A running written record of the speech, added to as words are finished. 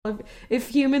if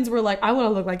humans were like, I want to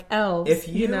look like elves, If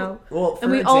you know, well, for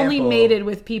and we example, only mated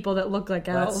with people that look like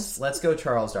elves. Let's go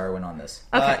Charles Darwin on this.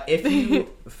 Okay. If you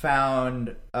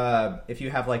found, if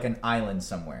you have like an island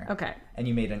somewhere, Okay. and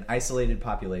you made an isolated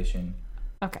population,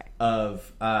 Okay.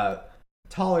 of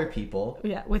taller people,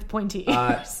 Yeah, with pointy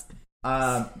ears.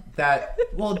 that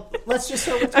let's just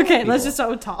start with tall Okay, people. let's just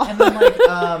start with tall. And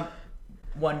then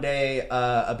one day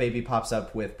a baby pops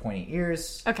up with pointy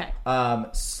ears. Okay.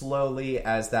 Slowly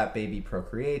as that baby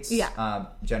procreates,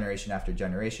 generation after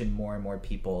generation, more and more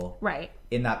people Right.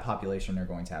 in that population are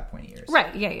going to have pointy ears.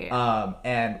 Right. Yeah.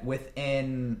 And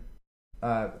within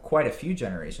quite a few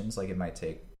generations, like it might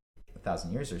take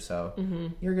 1,000 years or so,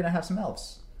 you're gonna have some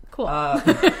elves. Cool. How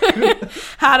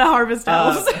to harvest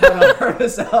elves. How to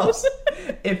harvest elves.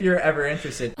 If you're ever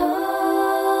interested.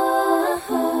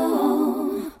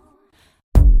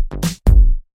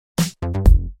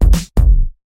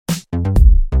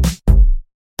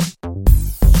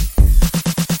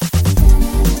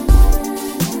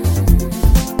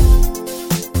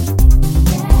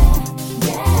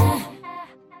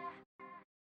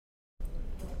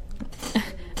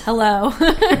 Hello.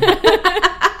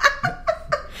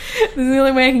 This is the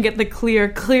only way I can get the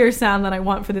clear sound that I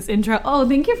want for this intro. Oh,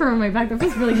 thank you for having my back. That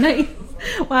feels really nice.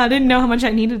 Wow, I didn't know how much I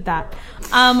needed that.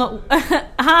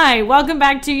 Hi, welcome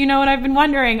back to You Know What I've Been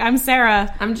Wondering. I'm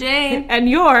Sarah. I'm Jane. And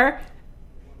you're...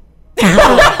 Wait,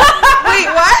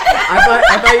 what?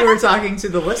 I thought you were talking to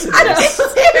the listeners.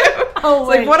 Oh,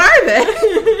 wait. Like, what are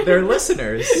they? They're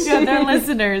listeners. Yeah, they're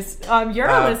listeners. You're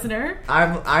a listener.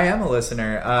 I am a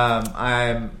listener.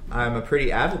 I'm a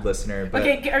pretty avid listener. But,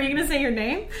 Okay, are you going to say your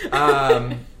name?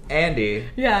 Andy.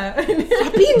 Yeah.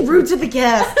 Stop being rude to the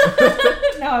guest.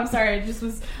 No, I'm sorry. I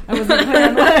wasn't clear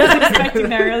on what I was expecting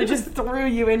there. I really just threw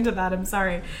you into that. I'm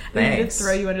sorry. I didn't Thanks.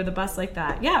 throw you under the bus like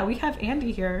that. Yeah, we have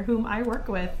Andy here, whom I work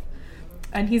with.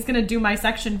 And he's going to do my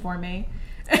section for me.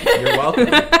 You're welcome.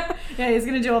 Yeah, he's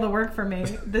going to do all the work for me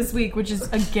this week, which is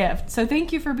a gift. So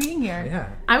thank you for being here. Yeah.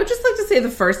 I would just like to say the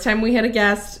first time we had a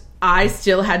guest, I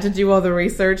still had to do all the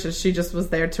research and she just was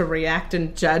there to react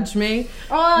and judge me.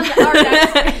 On our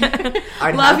next...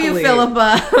 Love you,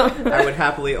 Philippa. I would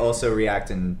happily also react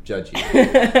and judge you.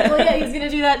 Well, yeah, he's going to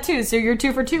do that too. So you're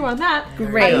 2 for 2 on that.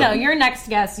 Great. No, your next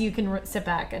guest, you can sit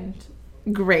back and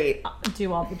Great.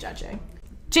 do all the judging.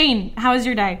 Jane, how was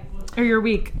your day? Or your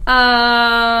week?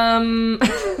 My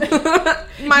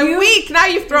week. Now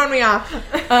you've thrown me off. You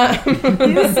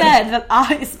said that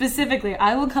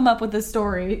I will come up with a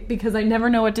story because I never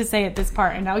know what to say at this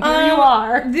part, and now here you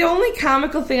are. The only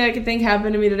comical thing I could think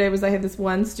happened to me today was I had this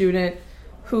one student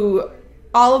who,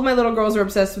 all of my little girls are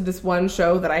obsessed with this one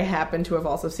show that I happen to have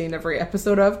also seen every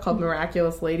episode of called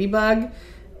Miraculous Ladybug.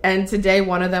 And today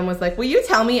one of them was like, will you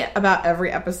tell me about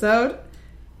every episode?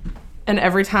 And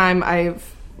every time I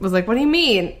was like, what do you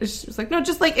mean? She was like, no,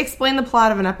 just like explain the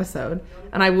plot of an episode.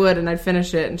 And I would, and I'd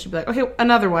finish it, and she'd be like, okay,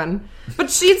 another one.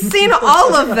 But she'd seen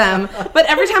all of them. But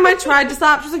every time I tried to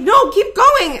stop, she was like, no, keep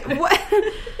going. What?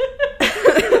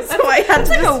 So I had It's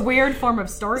to like a weird form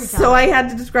of storytelling. So I had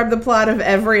to describe the plot of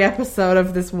every episode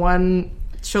of this one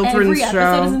children's every show.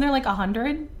 episode, isn't there like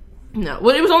 100? No,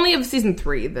 well, it was only of season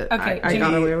 3 that Okay, I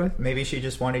got away with. Maybe she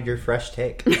just wanted your fresh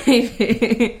take.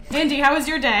 Andy, how was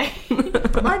your day?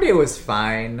 My day was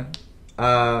fine.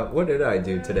 What did I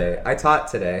do today? I taught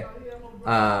today.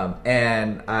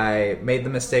 And I made the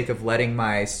mistake of letting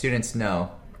my students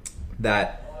know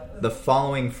that the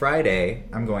following Friday,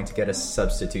 I'm going to get a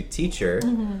substitute teacher.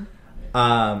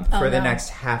 For the next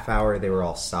half hour, they were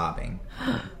all sobbing.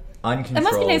 It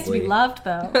Uncontrollably. must be nice to be loved,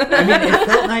 though. I mean, it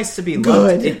felt nice to be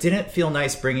loved. It didn't feel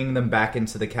nice bringing them back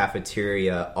into the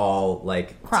cafeteria, all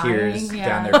like Crying, tears yeah.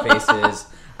 down their faces.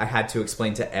 I had to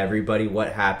explain to everybody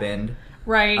what happened.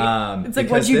 Right. It's like,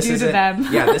 because what'd you this do to isn't- them?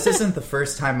 Yeah, this isn't the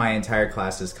first time my entire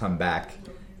class has come back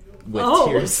with Oh.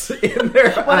 tears in their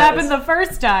eyes. What happened the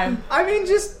first time? I mean,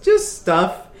 just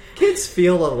stuff. Kids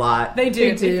feel a lot. They do.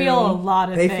 They do. They feel a lot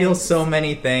of They things. feel so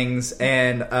many things,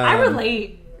 and I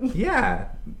relate. Yeah,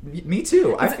 me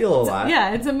too. I feel a lot.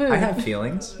 Yeah, it's a mood. I have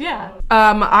feelings. Yeah.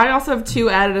 I also have 2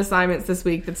 added assignments this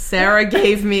week that Sarah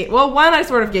gave me. Well, one I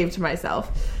sort of gave to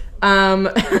myself.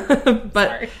 But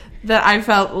Sorry. that I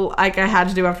felt like I had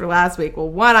to do after last week. Well,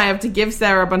 one, I have to give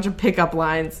Sarah a bunch of pickup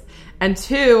lines. And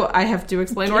 2, I have to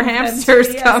explain where hamsters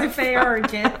come As if they are a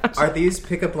gift. Are these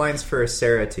pickup lines for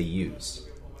Sarah to use?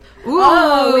 Ooh.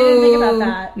 Oh, we didn't think about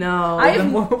that. No.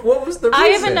 Then what was the reason? I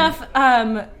have enough.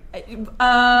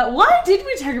 Why did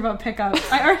we talk about pickup?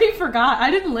 I already forgot. I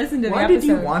didn't listen to the Why episode. did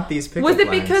you want these pickup Was it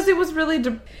lines? because it was really...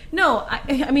 No,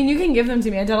 I mean, you can give them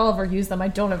to me. I don't ever use them. I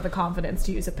don't have the confidence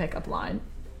to use a pickup line.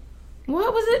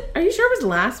 What was it? Are you sure it was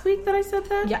last week that I said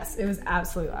that? Yes, it was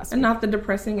absolutely last week. And not the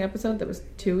depressing episode that was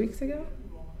 2 weeks ago?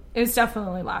 It was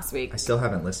definitely last week. I still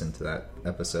haven't listened to that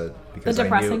episode because The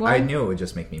depressing I one? knew it would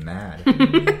just make me mad.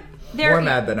 There, More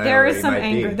mad than I there is already some might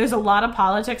anger. be. There's a lot of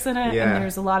politics in it, Yeah. and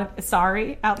there's a lot of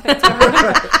sorry out there. To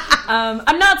everyone.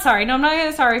 I'm not sorry. No, I'm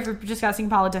not sorry for discussing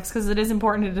politics because it is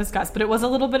important to discuss. But it was a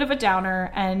little bit of a downer,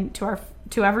 and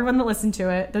to everyone that listened to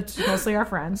it, that's mostly our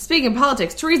friends. Speaking of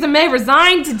politics, Theresa May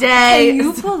resigned today.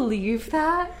 Can you believe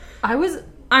that?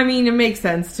 I mean, it makes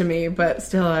sense to me, but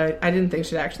still, I didn't think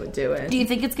she'd actually do it. Do you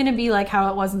think it's going to be like how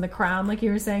it was in The Crown, like you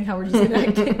were saying, how we're just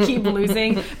going to keep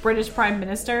losing British prime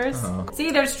ministers? Uh-huh.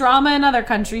 See, there's drama in other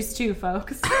countries too,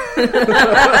 folks. Pick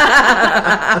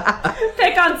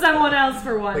on someone else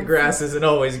for once. The grass isn't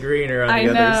always greener on the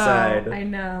other side. I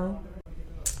know.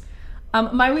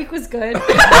 My week was good.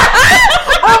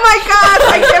 Oh my god!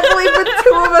 I can't believe the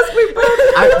two of us we both.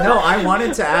 I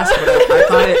wanted to ask, but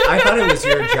I thought it was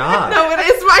your job. No, it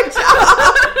is my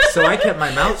job. So I kept my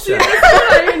mouth shut.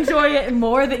 I enjoy it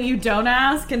more that you don't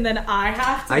ask, and then I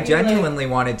have to. I genuinely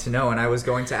wanted to know, and I was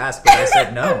going to ask, but I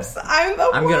said no. I'm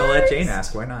going to let Jane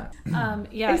ask. Why not?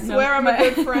 Yeah, I swear I'm a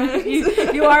good friend.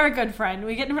 you are a good friend.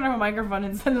 We get in front of a microphone,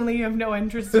 and suddenly you have no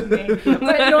interest in me.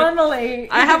 But normally,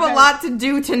 I have a lot to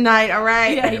do tonight. All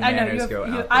right. Yeah, Your I know. manners go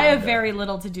out the I have window. very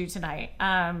little to do tonight.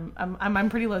 I'm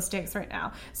pretty low stakes right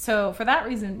now. So for that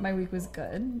reason, my week was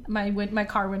good. My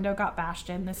car window got bashed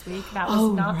in this week. That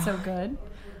was not so good.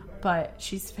 But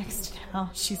she's fixed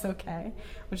now. She's okay,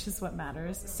 which is what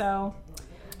matters. So,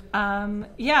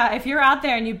 yeah, if you're out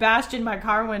there and you bashed in my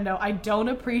car window, I don't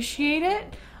appreciate it.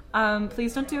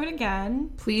 Please don't do it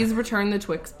again. Please return the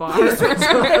Twix bar.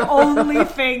 The only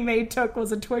thing they took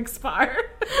was a Twix bar.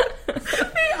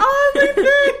 The only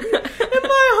thing in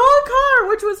my whole car,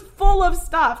 which was full of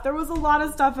stuff. There was a lot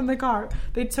of stuff in the car.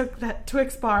 They took that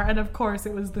Twix bar, and of course,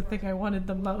 it was the thing I wanted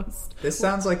the most. This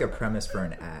sounds like a premise for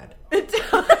an ad. It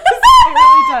does. It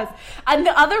really does. And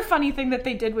the other funny thing that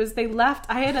they did was they left.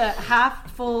 I had a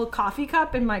half full coffee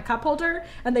cup in my cup holder,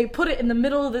 and they put it in the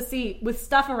middle of the seat with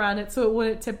stuff around it so it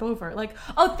wouldn't tip over. Like,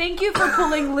 oh, thank you for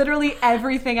pulling literally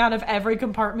everything out of every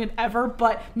compartment ever,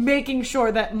 but making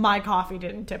sure that my coffee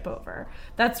didn't tip over.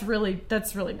 That's really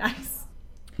nice.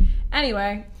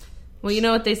 Anyway, Well, you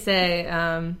know what they say.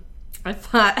 I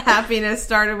thought happiness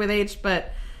started with H,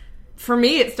 but for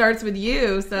me, it starts with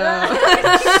you. So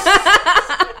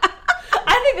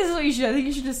I think this is what you should. I think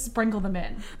you should just sprinkle them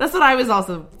in. that's what I was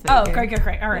also thinking. Oh,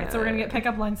 great. All right, so we're gonna get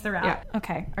pickup lines throughout. Yeah.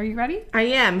 Okay, are you ready? I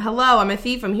am. Hello, I'm a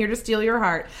thief. I'm here to steal your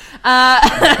heart. That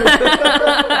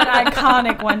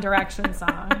iconic One Direction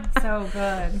song. So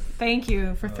good. Thank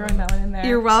you for throwing that one in there.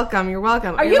 You're welcome. You're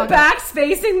welcome. Are you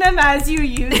backspacing them as you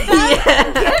use them?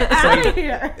 Get out of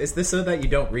here. Is this so that you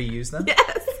don't reuse them?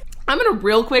 Yes. I'm going to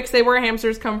real quick say where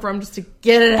hamsters come from just to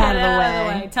get it out of the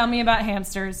way. Tell me about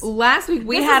hamsters. Last week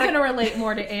we This had is going to relate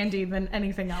more to Andy than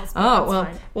anything else. but Oh, that's well.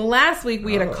 fine. Well, last week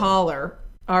we had a caller,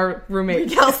 our roommate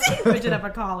Kelsey, We did have a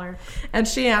caller. and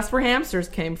she asked where hamsters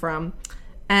came from.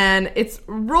 And it's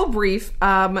real brief.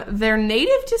 They're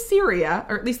native to Syria,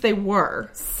 or at least they were.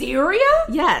 Syria?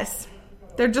 Yes.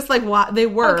 They're just like they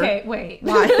were. Okay, wait.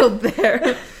 Wild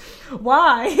there.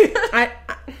 Why? I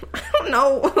don't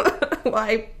know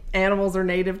why animals are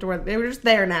native to where they were just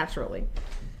there naturally.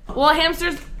 Well,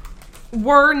 hamsters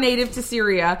were native to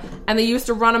Syria and they used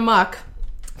to run amok,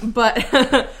 but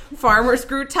farmers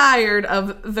grew tired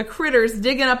of the critters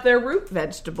digging up their root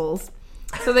vegetables.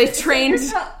 So they trained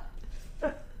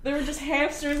There were just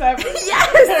hamsters everywhere.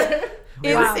 yes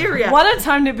in Wow. Syria. What a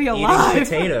time to be Eating alive.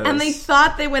 potatoes. And they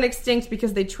thought they went extinct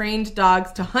because they trained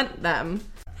dogs to hunt them.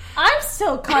 I'm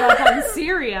still caught up on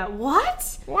Syria.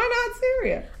 What? Why not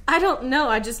Syria? I don't know.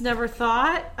 I just never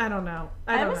thought. I don't know.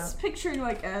 I I don't know. was picturing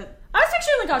like a. I was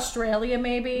picturing like Australia,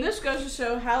 maybe. This goes to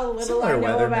show how little Similar I know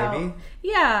weather, about maybe.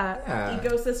 Yeah. Yeah.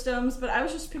 ecosystems, but I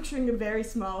was just picturing a very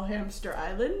small hamster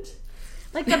island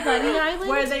Like the Bunny Island?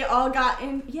 where they all got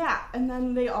in. Yeah, and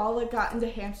then they all like, got into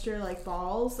hamster like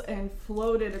balls and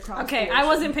floated across. Okay, the I ocean.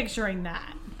 wasn't picturing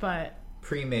that, but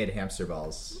Pre-made hamster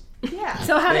balls. Yeah.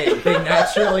 so how They did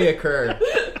naturally occur.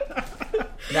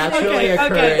 Naturally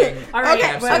occurring all right,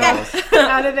 hamster okay. balls.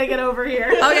 how did they get over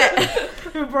here? Okay.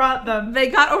 Who brought them? They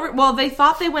got over. Well, they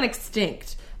thought they went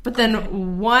extinct, but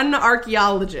then one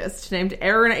archaeologist named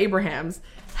Aaron Abrahams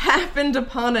happened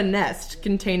upon a nest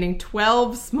containing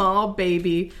 12 small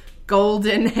baby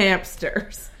golden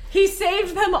hamsters. He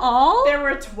saved them all? There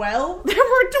were 12. There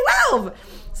were 12.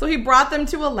 So he brought them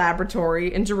to a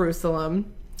laboratory in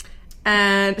Jerusalem,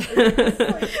 and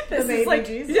This baby is like,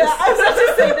 Jesus. yeah, I was about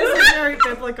to say this is very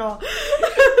biblical.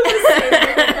 Saving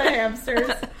the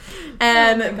hamsters.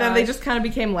 And Oh my then they gosh. just kind of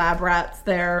became lab rats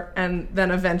there, and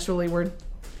then eventually were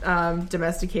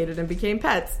domesticated and became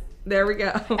pets. There we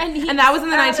go. And that was in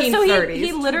the 1930s. So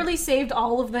he literally saved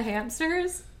all of the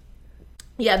hamsters.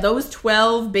 Yeah, those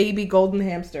 12 baby golden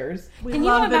hamsters. We Can you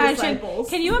love the imagine? disciples.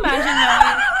 Can you imagine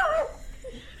that?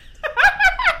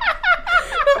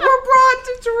 That were brought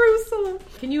to Jerusalem.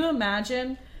 Can you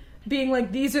imagine being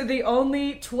like, these are the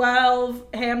only 12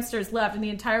 hamsters left in the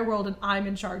entire world, and I'm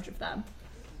in charge of them?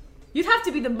 You'd have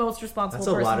to be the most responsible That's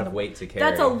a person. lot in of the- weight to carry.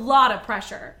 That's a lot of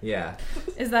pressure. Yeah.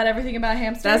 Is that everything about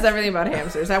hamsters? That's everything about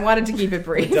hamsters. I wanted to keep it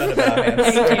brief. Done about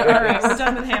hamsters. Okay, all right, we're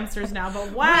done with hamsters now,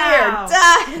 but wow.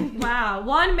 We're done. Wow,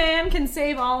 one man can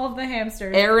save all of the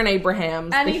hamsters. Aaron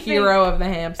Abrahams, the Anything- hero of the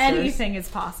hamsters. Anything is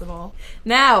possible.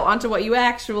 Now, onto what you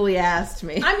actually asked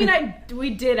me. I mean,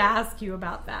 we did ask you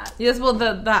about that. Yes, well,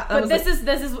 that But was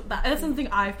that's something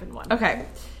I've been wondering. okay.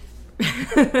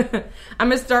 I'm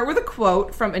going to start with a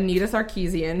quote from Anita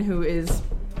Sarkeesian, who is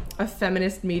a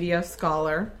feminist media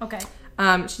scholar. Okay.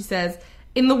 She says,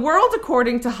 "In the world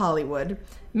according to Hollywood,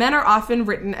 men are often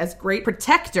written as great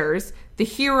protectors, the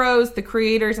heroes, the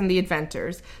creators, and the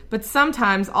inventors. But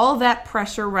sometimes all that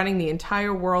pressure running the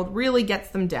entire world really gets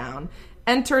them down.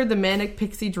 Enter the manic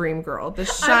pixie dream girl,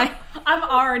 I'm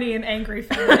already an angry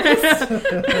feminist.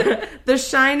 the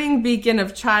shining beacon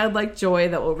of childlike joy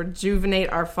that will rejuvenate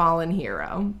our fallen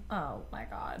hero." Oh my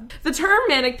god. The term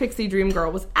manic pixie dream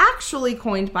girl was actually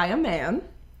coined by a man.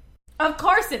 Of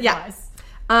course it Yeah.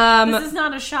 was. This is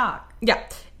not a shock. Yeah.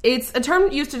 It's a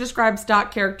term used to describe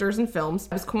stock characters in films.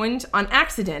 It was coined on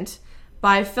accident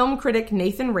by film critic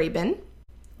Nathan Rabin,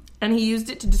 and he used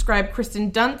it to describe Kristen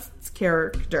Dunst's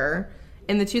character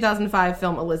in the 2005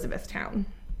 film Elizabethtown.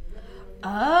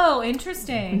 Oh,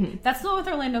 interesting. That's the one with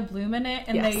Orlando Bloom in it,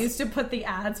 and Yes. they used to put the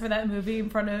ads for that movie in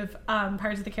front of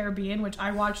Pirates of the Caribbean, which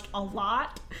I watched a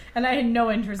lot, and I had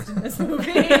no interest in this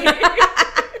movie.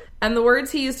 And the words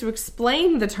he used to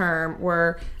explain the term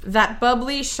were that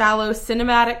bubbly, shallow,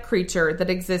 cinematic creature that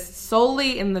exists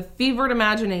solely in the fevered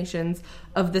imaginations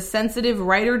of the sensitive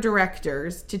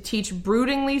writer-directors to teach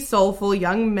broodingly soulful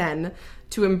young men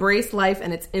to embrace life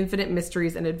and its infinite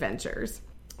mysteries and adventures.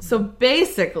 So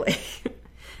basically,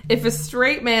 if a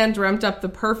straight man dreamt up the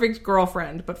perfect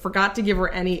girlfriend but forgot to give her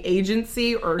any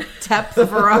agency or depth of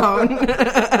her own,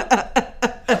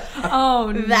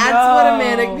 Oh, that's what a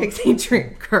manic pixie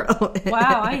dream girl is.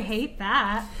 Wow, I hate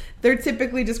that. They're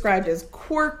typically described as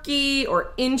quirky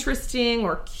or interesting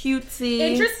or cutesy.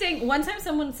 Interesting. One time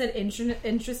someone said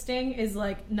interesting is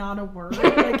like not a word.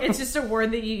 Like it's just a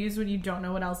word that you use when you don't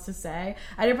know what else to say.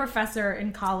 I had a professor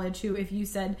in college who, if you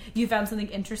said you found something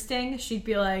interesting, she'd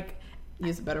be like,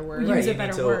 Use a better word. Use Right, a you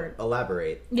better need to word.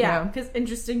 elaborate. yeah, Yeah. because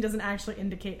interesting doesn't actually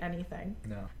indicate anything.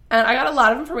 No. And I got a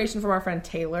lot of information from our friend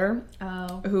Taylor,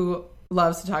 Oh. who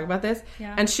loves to talk about this.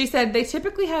 Yeah. And she said they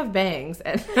typically have bangs.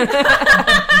 And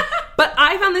but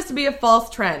I found this to be a false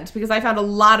trend because I found a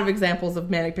lot of examples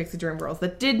of manic pixie dream girls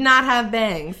that did not have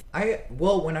bangs.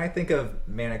 When I think of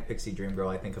manic pixie dream girl,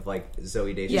 I think of like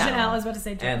Zooey Deschanel. Yeah. Chanel, I was about to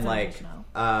say And Zooey like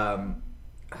Deschanel.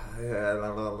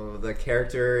 the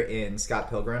character in Scott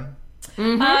Pilgrim.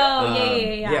 Oh,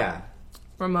 yeah. Yeah.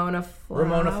 Ramona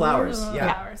Flowers.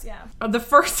 Yeah. Flowers, yeah. The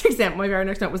first example, my very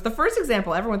next note, was the first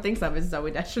example everyone thinks of is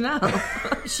Zooey Deschanel.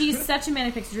 She's such a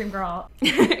manic pixie dream girl.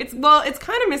 It's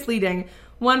kind of misleading.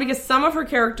 One, because some of her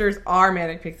characters are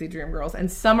manic pixie dream girls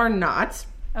and some are not.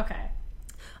 Okay.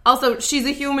 Also, she's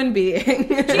a human being.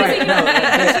 Right. No,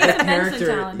 the immensely character.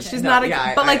 talented. She's not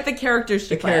a, but like the the characters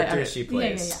she plays. characters she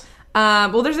plays. Yeah.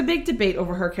 Well, there's a big debate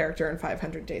over her character in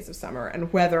 500 Days of Summer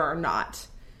and whether or not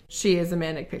she is a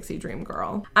manic pixie dream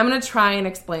girl. I'm going to try and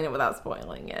explain it without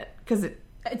spoiling it because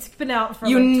It's been out for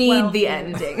you like need 12 the years.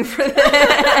 ending for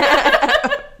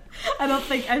that.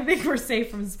 I think we're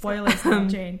safe from spoilers now,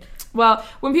 Jane. Well,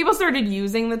 when people started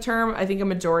using the term, I think a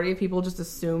majority of people just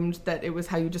assumed that it was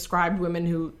how you described women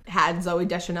who had Zooey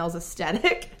Deschanel's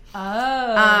aesthetic.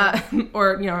 Oh.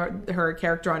 Or, her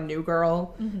character on New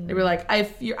Girl. Mm-hmm. They were like,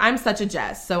 I'm such a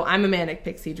Jess, so I'm a manic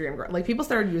pixie dream girl. Like, people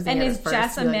started using And it is at first.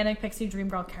 Jess a like, manic pixie dream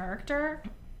girl character?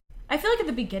 I feel like at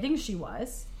the beginning she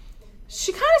was.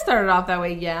 She kind of started off that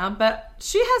way, yeah, but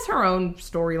she has her own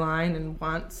storyline and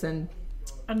wants and...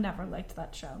 I never liked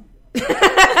that show.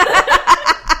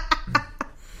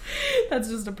 That's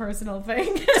just a personal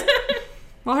thing.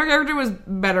 Well, her character was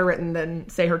better written than,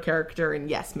 say, her character in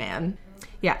Yes Man.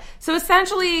 Yeah. So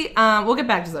essentially, we'll get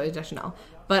back to Zooey Deschanel.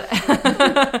 But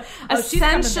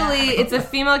essentially, it's a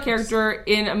female character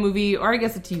in a movie, or I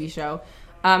guess a TV show,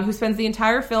 who spends the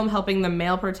entire film helping the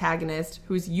male protagonist,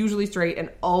 who's usually straight and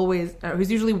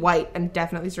who's usually white and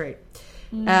definitely straight,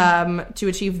 to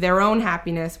achieve their own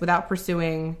happiness without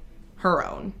pursuing her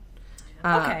own.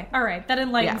 Okay, all right. That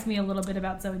enlightens me a little bit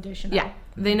about Zooey Deschanel. Yeah.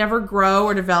 They never grow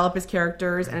or develop as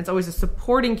characters, and it's always a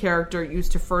supporting character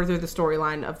used to further the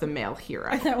storyline of the male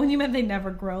hero. I thought when you meant they never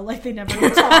grow, like they never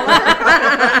get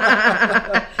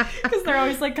taller. Because they're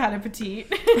always like kind of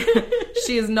petite.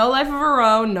 She has no life of her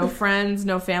own, no friends,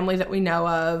 no family that we know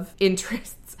of,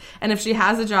 interests. And if she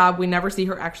has a job, we never see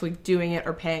her actually doing it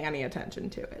or paying any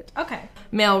attention to it. Okay.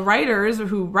 Male writers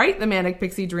who write the Manic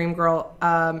Pixie Dream Girl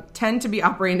tend to be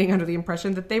operating under the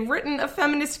impression that they've written a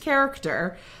feminist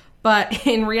character, but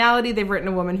in reality, they've written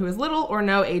a woman who has little or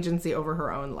no agency over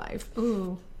her own life.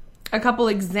 Ooh. A couple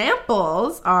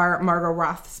examples are Margot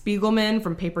Roth Spiegelman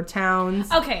from Paper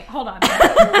Towns. Okay, hold on. All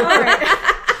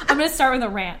right. I'm going to start with a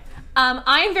rant.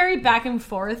 I'm very back and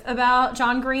forth about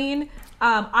John Green.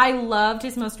 I loved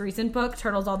his most recent book,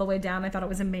 Turtles All the Way Down. I thought it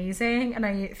was amazing, and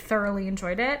I thoroughly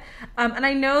enjoyed it. And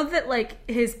I know that, like,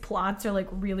 his plots are, like,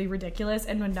 really ridiculous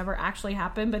and would never actually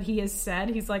happen, but he has said,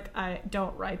 he's like, I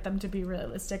don't write them to be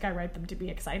realistic, I write them to be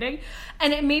exciting.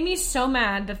 And it made me so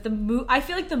mad that I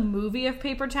feel like the movie of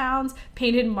Paper Towns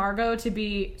painted Margot to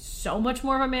be so much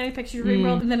more of a Manic Pixie Dream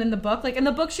Girl than in the book. Like, in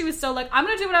the book, she was so like, I'm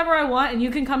gonna do whatever I want, and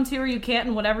you can come to or you can't,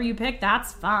 and whatever you pick,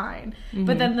 that's fine.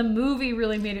 But then the movie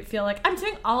really made it feel like, I'm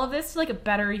doing all of this to, like, a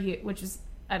better you, which is,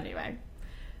 anyway.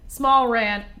 Small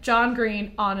rant, John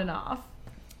Green, on and off.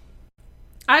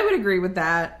 I would agree with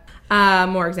that.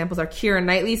 More examples are Keira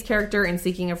Knightley's character in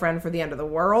Seeking a Friend for the End of the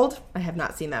World. I have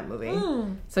not seen that movie.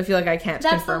 So I feel like I can't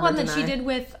confirm or deny. That's the one that she did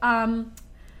with,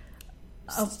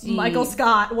 Michael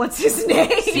Scott. What's his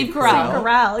name? Steve Carell. Steve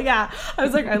Carell, yeah. I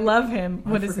was like, I love him.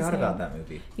 What is his name? I forgot about that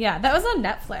movie. Yeah, that was on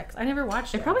Netflix. I never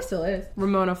watched it. It probably still is.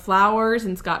 Ramona Flowers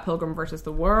in Scott Pilgrim vs.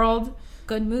 the World.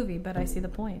 Good movie, but I see the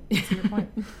point. I see your point.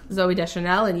 Zooey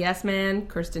Deschanel in Yes Man.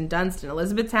 Kirsten Dunst in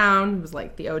Elizabethtown, who was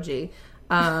like the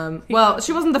OG. Well,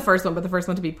 she wasn't the first one, but the first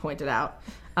one to be pointed out.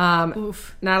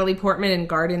 Oof. Natalie Portman in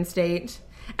Garden State.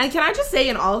 And can I just say,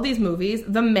 in all of these movies,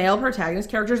 the male protagonist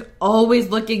characters always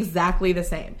look exactly the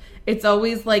same. It's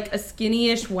always like a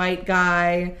skinny-ish white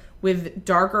guy with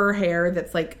darker hair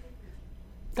that's like...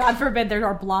 God forbid there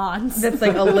are blondes. That's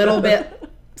like a little bit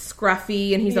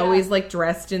scruffy, and he's always like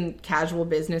dressed in casual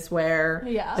business wear.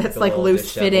 Yeah. That's like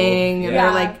loose-fitting, and Yeah.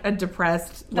 they're like a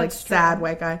depressed, like sad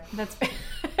white guy. That's the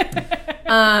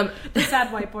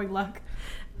sad white boy look.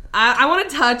 I want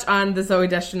to touch on the Zooey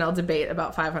Deschanel debate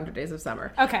about 500 Days of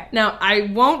Summer. Okay. Now, I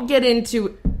won't get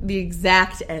into the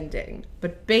exact ending,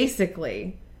 but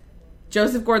basically,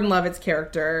 Joseph Gordon-Levitt's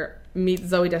character meets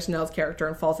Zooey Deschanel's character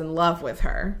and falls in love with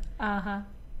her. Uh-huh.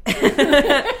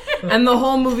 And the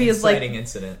whole movie is like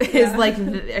incident.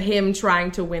 Him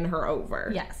trying to win her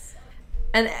over. Yes.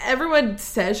 And everyone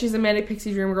says she's a Manic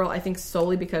Pixie Dream Girl, I think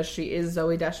solely because she is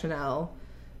Zooey Deschanel.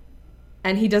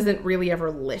 And he doesn't really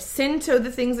ever listen to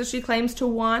the things that she claims to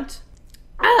want.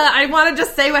 I want to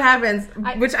just say what happens,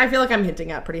 which I feel like I'm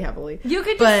hinting at pretty heavily. You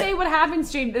could just say what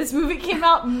happens, Jane. This movie came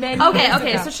out many years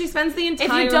ago. So she spends the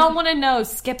entire... If you don't want to know,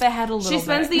 skip ahead a little bit. She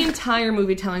spends the entire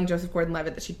movie telling Joseph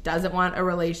Gordon-Levitt that she doesn't want a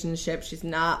relationship. She's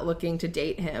not looking to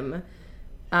date him.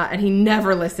 And he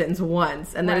never listens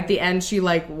once. And then at the end, she,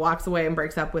 like, walks away and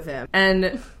breaks up with him.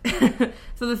 And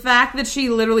so the fact that she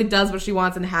literally does what she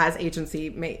wants and has agency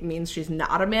means she's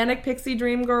not a Manic Pixie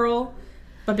Dream Girl.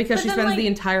 But because she spends the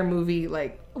entire movie,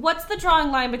 like... What's the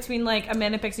drawing line between, like, a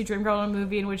Manic Pixie Dream Girl and a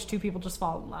movie in which two people just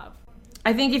fall in love?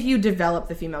 I think if you develop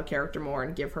the female character more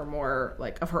and give her more,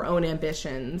 like, of her own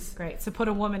ambitions... Great. So put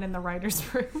a woman in the writer's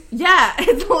room. Yeah,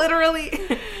 it's literally...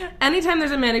 Anytime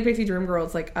there's a Manic Pixie Dream Girl,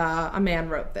 it's like, a man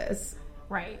wrote this.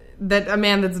 Right. That a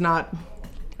man that's not,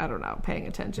 I don't know, paying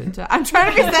attention to... I'm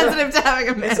trying to be sensitive to having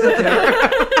a man.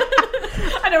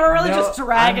 I know, we're really just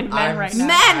dragging men right now.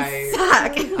 Men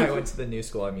suck! I went to the new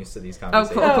school. I'm used to these Oh,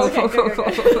 conversations.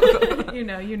 cool.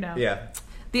 You know. Yeah.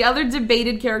 The other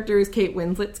debated character is Kate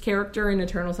Winslet's character in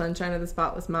Eternal Sunshine of the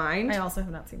Spotless Mind. I also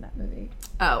have not seen that movie.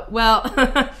 Oh, well...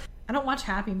 I don't watch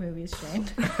happy movies, Shane.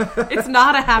 It's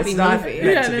not a happy It's not movie.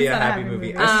 meant to Yeah, be it's a not happy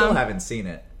movie. I still haven't seen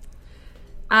it.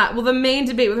 Well, the main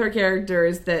debate with her character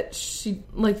is that she,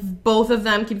 like, both of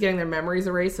them keep getting their memories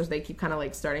erased, so they keep kind of,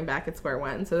 like, starting back at square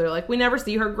one. So they're like, we never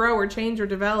see her grow or change or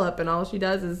develop, and all she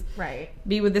does is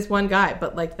be with this one guy.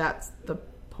 But, like, that's the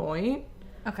point.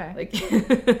 Okay. Like,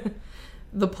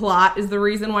 the plot is the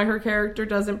reason why her character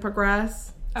doesn't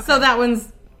progress. Okay. So that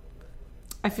one's...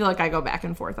 I feel like I go back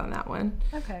and forth on that one.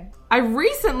 Okay. I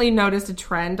recently noticed a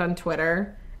trend on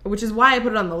Twitter, which is why I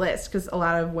put it on the list, because a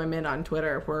lot of women on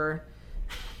Twitter were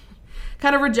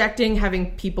kind of rejecting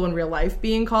having people in real life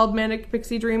being called Manic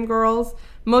Pixie Dream Girls.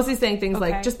 Mostly saying things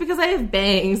Okay. like, just because I have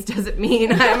bangs doesn't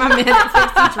mean I'm a Manic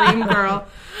Pixie Dream Girl.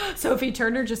 Sophie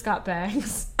Turner just got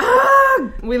bangs.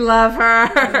 We love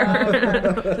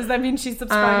her. Does that mean she's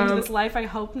subscribing to this life? I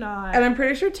hope not. And I'm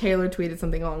pretty sure Taylor tweeted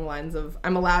something along the lines of,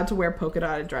 I'm allowed to wear polka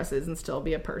dotted dresses and still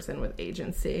be a person with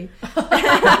agency. I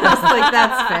was like,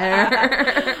 that's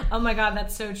fair. Oh my god,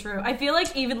 that's so true. I feel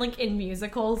like even like in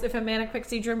musicals, if a Manic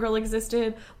Pixie Dream Girl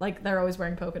existed, like they're always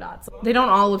wearing polka dots. They don't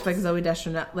all look like Zoe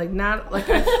Deschanel. Like, not like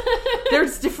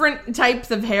there's different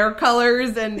types of hair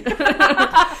colors, and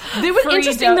it was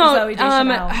interesting though. Zoe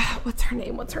Deschanel. What's her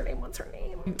name?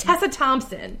 Tessa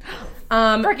Thompson.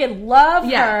 Freaking love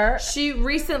Yeah, her. she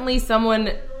recently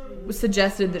someone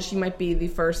suggested that she might be the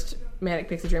first Manic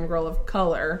Pixie Dream Girl of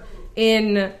color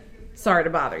in Sorry to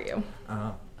Bother You.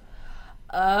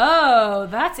 Oh,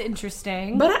 that's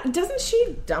interesting. But doesn't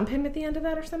she dump him at the end of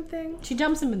that or something? She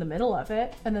dumps him in the middle of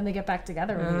it, and then they get back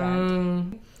together in the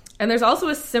end. And there's also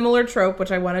a similar trope,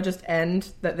 which I want to just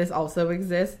end, that this also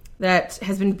exists, that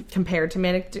has been compared to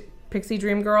Manic Pixie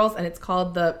Dream Girls, and it's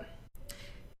called the,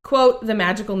 quote, the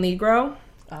magical Negro.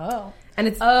 Oh. And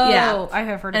it's, I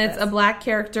have heard of and this. it's a black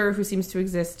character who seems to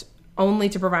exist only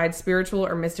to provide spiritual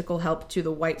or mystical help to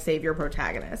the white savior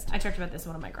protagonist. I talked about this in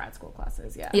one of my grad school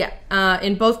classes, yeah. Yeah.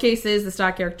 In both cases, the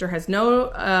stock character has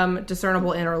no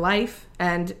discernible inner life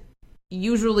and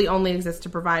usually only exists to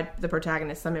provide the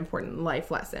protagonist some important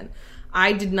life lesson.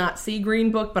 I did not see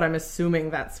Green Book, but I'm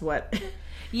assuming that's what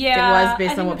Yeah, it was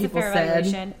based I on think what that's a people fair said.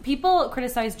 evaluation. People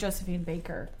criticized Josephine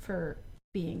Baker for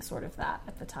being sort of that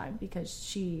at the time because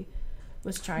she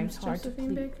was trying so hard to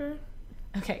Josephine please. Baker?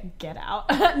 Okay, get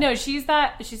out. No, she's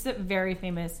a very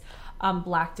famous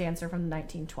black dancer from the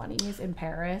 1920s in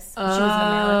Paris. She was an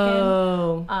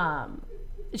American.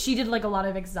 She did like a lot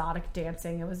of exotic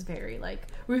dancing. It was very like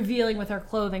revealing with her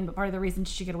clothing, but part of the reason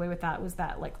she could get away with that was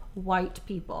that like white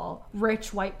people,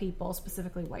 rich white people,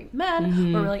 specifically white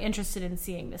men, were really interested in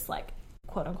seeing this like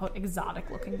quote unquote exotic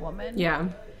looking woman. Yeah.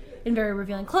 In very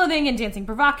revealing clothing and dancing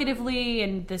provocatively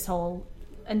and this whole,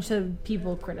 and so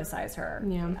people criticize her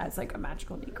as like a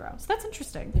magical Negro. So that's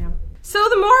interesting. Yeah. So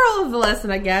the moral of the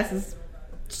lesson, I guess, is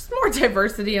just more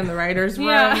diversity in the writer's room.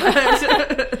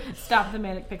 Yeah. Stop the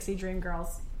Manic Pixie Dream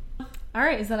Girls. All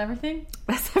right, is that everything?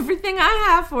 That's everything I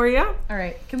have for you. All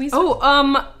right, can we?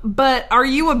 But are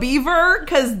you a beaver?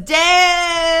 'Cause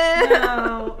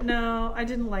No, I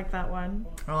didn't like that one.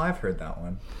 Oh, I've heard that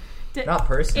one. Not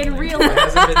personally. In real It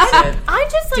hasn't been said. I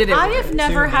just like I have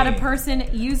never to had a me. person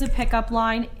use a pickup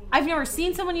line. I've never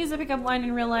seen someone use a pickup line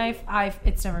in real life.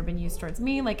 It's never been used towards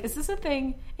me. Like, is this a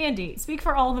thing? Andy, speak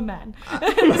for all the men.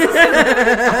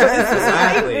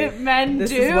 Exactly. Men This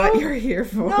do. is what you're here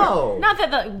for. No. Not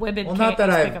that the women. Well, can't not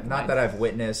use that pickup I've lines.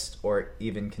 witnessed or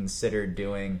even considered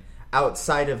doing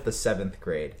outside of the 7th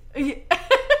grade.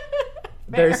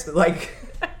 There's like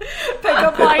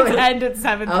Pickup lines end at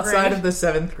 7th outside grade. of the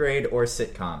 7th grade or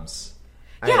sitcoms.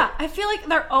 Yeah, I feel like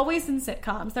they're always in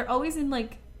sitcoms. They're always in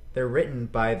like. They're written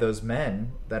by those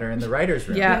men that are in the writer's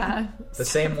room. Yeah. The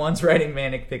same ones writing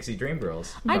Manic Pixie Dream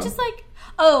Girls. I just like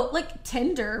like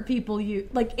Tinder people use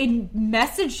like in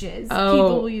messages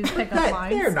people will use pickup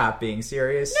lines. They're not being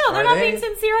serious. No, they're are not they? being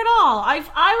sincere at all.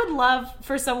 I would love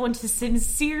for someone to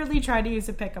sincerely try to use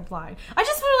a pickup line. I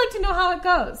just would like to know how it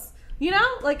goes. You know,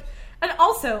 like. And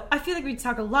also, I feel like we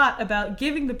talk a lot about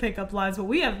giving the pickup lines, but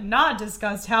we have not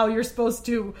discussed how you're supposed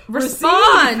to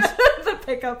Respond. receive the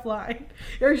pickup line.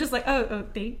 You're just like,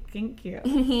 thank you.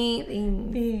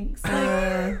 Thanks.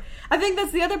 Like, I think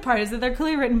that's the other part, is that they're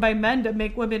clearly written by men to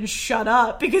make women shut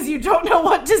up because you don't know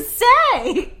what to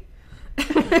say. How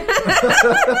do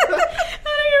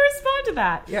you respond to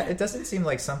that? Yeah, it doesn't seem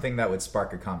like something that would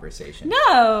spark a conversation.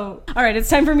 No. All right, it's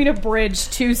time for me to bridge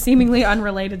two seemingly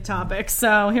unrelated topics.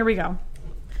 So here we go.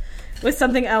 With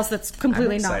something else that's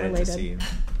completely I'm not excited related. to see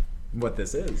what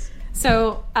this is.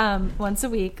 So once a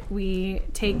week, we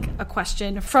take a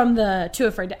question from the Too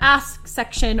Afraid to Ask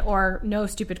section or No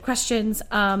Stupid Questions.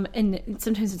 And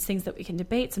sometimes it's things that we can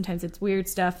debate. Sometimes it's weird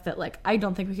stuff that like I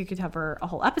don't think we could cover a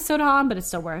whole episode on, but it's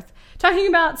still worth talking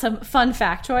about. Some fun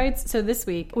factoids. So this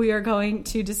week, we are going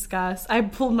to discuss... I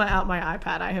pulled out my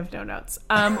iPad. I have no notes.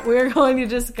 We are going to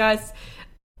discuss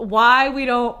why we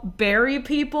don't bury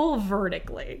people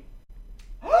vertically.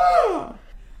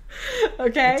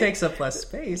 Okay. It takes up less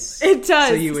space. It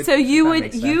does.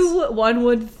 So One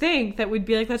would think that we'd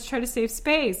be like, let's try to save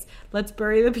space. Let's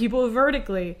bury the people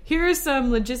vertically. Here are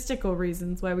some logistical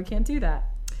reasons why we can't do that.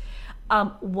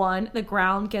 One, the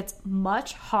ground gets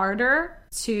much harder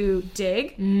to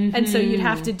dig, and so you'd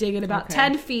have to dig it about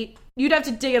 10 feet you'd have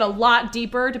to dig it a lot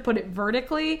deeper to put it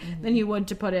vertically than you would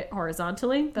to put it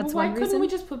horizontally. That's Why one couldn't reason. we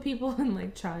just put people in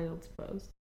like child's pose?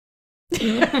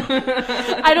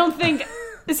 I don't think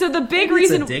so. The big It's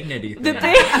reason a dignity thing. the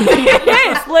big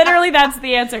it is literally that's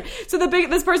the answer. So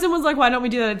this person was like, why don't we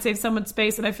do that and save someone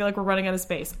space? And I feel like we're running out of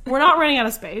space. We're not running out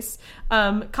of space.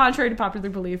 Contrary to popular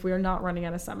belief, we are not running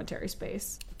out of cemetery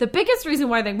space. The biggest reason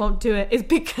why they won't do it is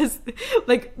because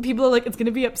like people are like, it's going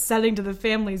to be upsetting to the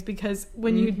families because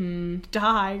when you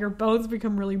die, your bones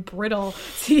become really brittle,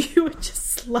 so you would just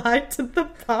slide to the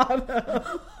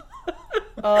bottom.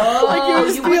 Oh, Like, you would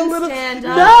just be a wouldn't little- stand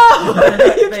up.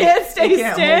 No, you can't stay They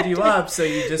can't hold you standing. up, so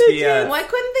you just be Why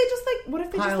couldn't they just like? What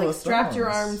if they just Pile like of strapped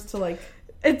your stones. arms to like?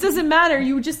 It doesn't matter.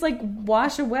 You would just like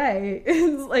wash away.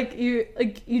 It's like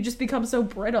you just become so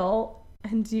brittle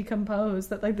and decompose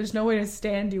that like there's no way to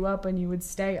stand you up and you would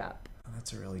stay up.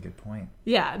 That's a really good point.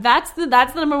 Yeah, that's the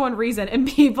number one reason. And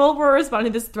people were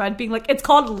responding to this thread being like, it's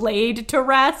called laid to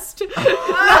rest.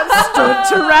 Not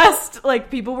stood to rest.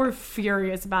 Like, people were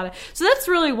furious about it. So that's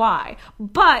really why.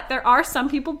 But there are some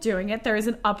people doing it. There is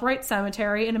an upright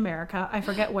cemetery in America. I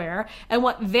forget where. And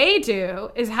what they do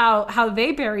is how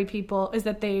they bury people is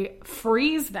that they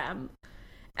freeze them.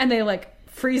 And they like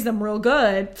freeze them real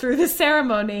good through the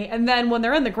ceremony, and then when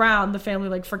they're in the ground the family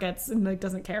like forgets and like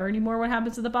doesn't care anymore what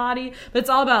happens to the body. But it's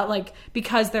all about like,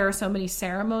 because there are so many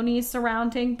ceremonies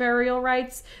surrounding burial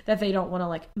rites that they don't want to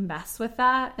like mess with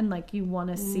that, and like you want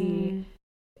to see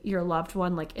your loved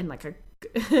one like in like a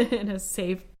in a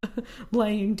safe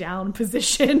laying down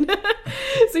position.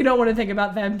 So you don't want to think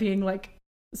about them being like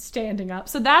standing up.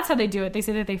 So that's how they do it. They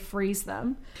say that they freeze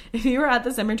them. If you were at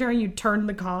the cemetery and you turned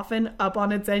the coffin up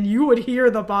on its end, you would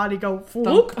hear the body go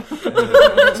whoop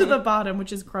to the bottom,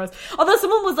 which is gross. Although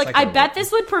someone was like, like I a- bet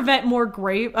this would prevent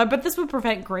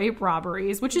grave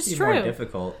robberies, which is It'd be true. more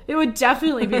difficult. It would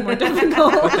definitely be more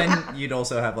difficult. But then you'd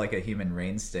also have like a human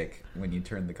rain stick when you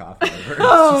turn the coffin over.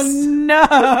 Oh no.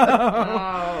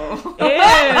 Oh.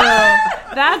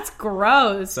 Ew. That's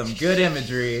gross. Some good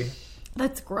imagery.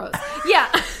 That's gross. Yeah.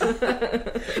 But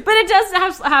it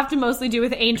does have to mostly do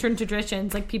with ancient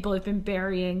traditions. Like, people have been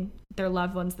burying their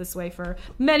loved ones this way for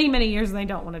many, many years, and they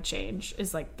don't want to change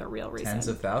is like the real reason. Tens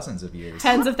of thousands of years.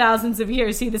 Tens of thousands of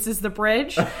years. See, this is the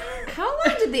bridge. How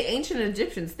long did the ancient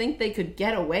Egyptians think they could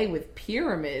get away with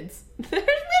pyramids?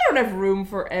 We don't have room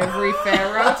for every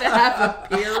pharaoh to have a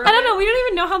pyramid. I don't know. We don't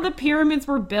even know how the pyramids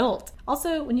were built.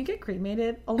 Also, when you get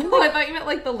cremated, only Oh, I thought you meant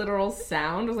like the literal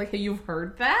sound. I was like, hey, you've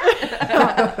heard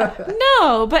that?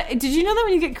 no. But did you know that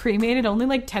when you get cremated, only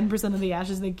like 10% of the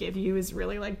ashes they give you is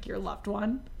really like your loved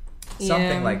one?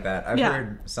 Something Yeah. like that. I've Yeah.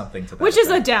 heard something to that. Which is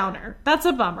a effect. downer. That's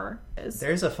a bummer.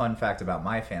 There's a fun fact about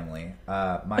my family.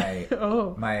 My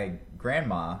Oh. my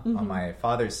grandma on my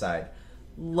father's side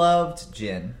loved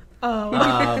gin. Oh,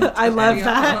 I love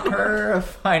that. Her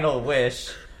final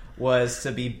wish was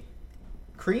to be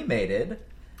cremated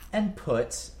and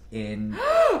put in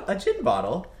a gin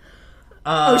bottle.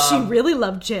 Oh, she really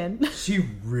loved gin. She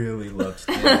really loved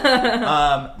gin.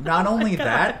 Not only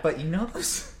that, but you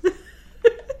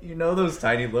know those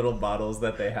tiny little bottles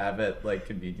that they have at like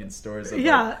convenience stores of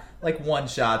Yeah. like one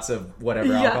shots of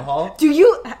whatever alcohol. Do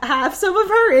you have some of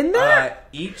her in there?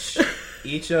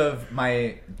 Each of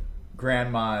my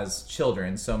grandma's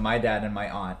children, so my dad and my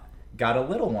aunt, got a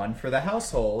little one for the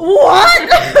household.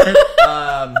 What?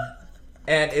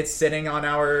 And it's sitting on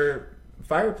our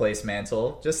fireplace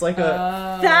mantle, just like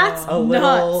That's a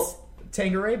little nuts.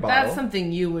 Tanqueray bottle. That's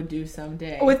something you would do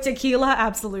someday. With tequila,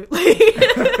 absolutely.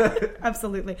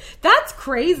 Absolutely. That's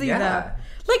crazy, Yeah. though.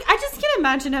 Like, I just can't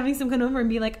imagine having someone come over and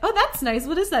be like, oh, that's nice.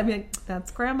 What is that? Be like,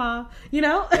 that's grandma. You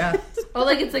know? Yeah. Oh,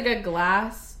 like it's like a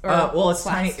glass? Or Well, it's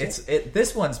plastic? tiny.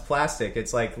 This one's plastic.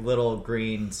 It's like little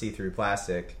green see-through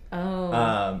plastic.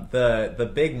 Oh.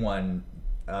 The big one,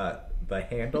 the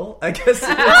handle, I guess.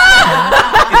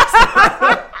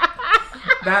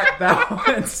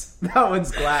 that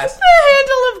one's glass. The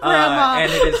handle of grandma.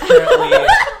 And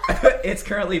it is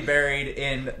currently buried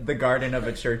in the garden of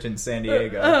a church in San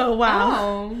Diego. Oh, wow.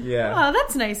 Oh. Yeah. Oh,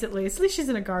 that's nice at least. At least she's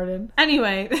in a garden.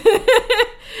 Anyway,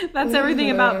 that's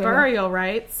everything about burial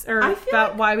rites, or I feel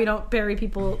about why we don't bury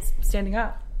people standing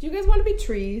up. Do you guys want to be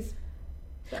trees?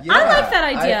 Yeah, I like that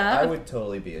idea. I would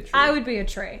totally be a tree. I would be a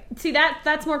tree. See,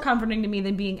 that's more comforting to me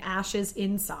than being ashes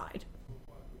inside.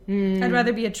 I'd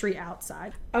rather be a tree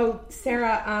outside. Oh,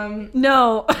 Sarah,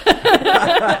 No.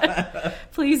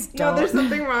 Please don't. no, there's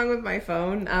something wrong with my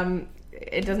phone.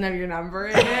 It doesn't have your number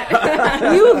in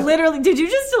it. You literally, did you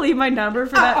just delete my number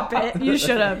for that bit? You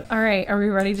should have. All right, are we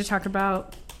ready to talk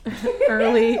about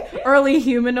early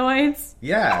humanoids?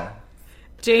 Yeah.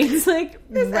 Jane's like,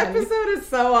 This ready. episode is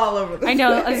so all over the I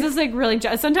know. place. It's just like really.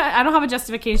 Sometimes I don't have a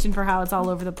justification for how it's all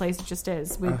over the place. It just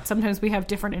is. Sometimes we have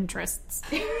different interests.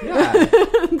 Yeah.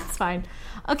 It's fine.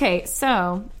 Okay,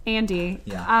 so Andy,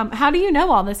 Yeah. how do you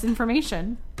know all this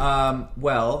information?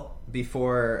 Well,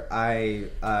 before I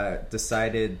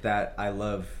decided that I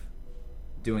love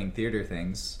doing theater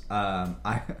things,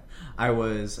 I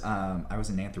was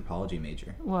an anthropology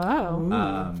major.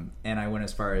 Whoa. And I went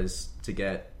as far as to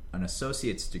get an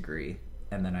associate's degree,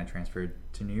 and then I transferred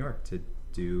to New York to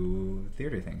do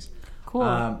theater things.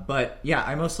 Cool. But yeah,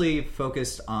 I mostly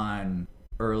focused on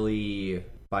early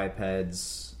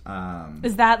bipeds.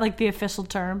 Is that like the official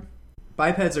term?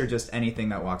 Bipeds are just anything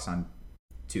that walks on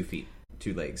 2 feet,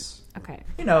 2 legs. Okay.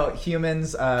 You know,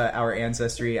 humans, our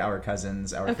ancestry, our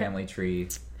cousins, our family tree.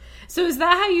 So is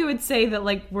that how you would say that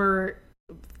like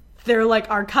they're like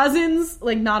our cousins,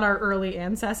 like not our early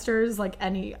ancestors, like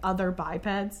any other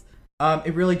bipeds?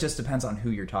 It really just depends on who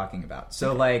you're talking about.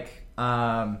 So like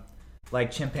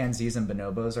chimpanzees and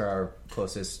bonobos are our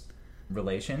closest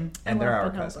relation, and they're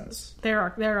our bonobos. cousins. They're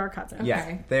our cousins.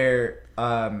 Yeah,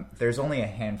 there's only a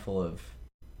handful of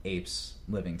apes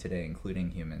living today, including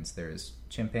humans. There's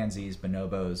chimpanzees,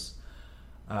 bonobos,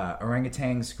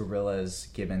 orangutans, gorillas,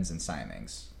 gibbons, and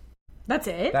siamings. That's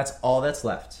it? That's all that's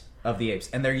left of the apes,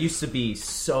 and there used to be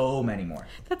so many more.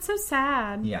 That's so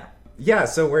sad. Yeah,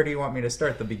 so where do you want me to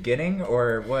start? The beginning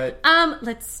or what?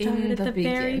 Let's start In at the the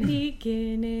very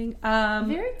beginning.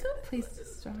 Very good place to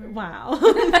start. Wow.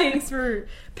 Thanks for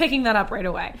picking that up right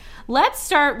away. Let's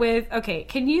start with, okay,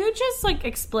 can you just like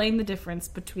explain the difference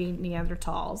between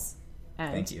Neanderthals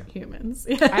and Thank you. humans?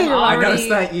 I'm I already- noticed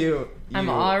that you I'm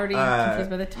already confused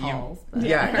by the you- talls. but-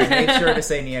 Yeah, you made sure to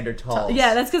say Neanderthals.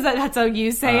 Yeah, that's because that's how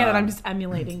you say it, and I'm just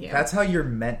emulating you. That's how you're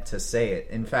meant to say it.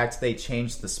 In fact, they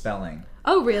changed the spelling.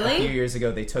 Oh, A few really? years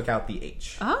ago, they took out the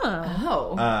H. Oh.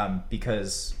 Oh.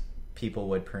 Because people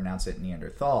would pronounce it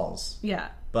Neanderthals. Yeah.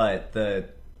 But the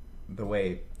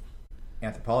way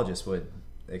anthropologists would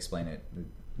explain it,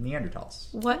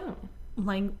 Neanderthals. What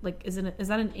like is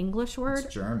that an English word?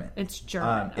 It's German. It's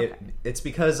German. Okay. It's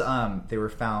because they were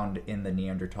found in the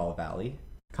Neanderthal Valley.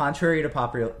 Contrary to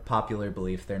popular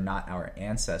belief, they're not our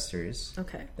ancestors.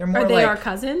 Okay. They're more Are they like our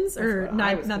cousins or what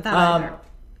I was not that Um, either?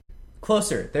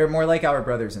 closer. They're more like our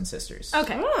brothers and sisters.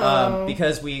 Okay.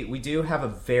 Because we do have a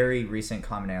very recent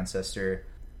common ancestor,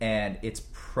 and it's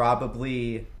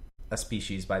probably a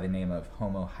species by the name of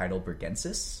Homo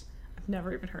heidelbergensis. I've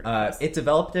never even heard of this. It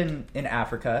developed in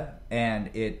Africa, and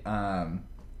it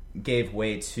gave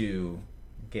way,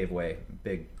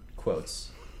 big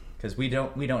quotes, because we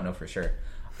don't know for sure.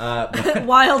 But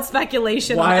Wild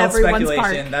speculation on wild everyone's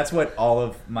speculation. part. That's what all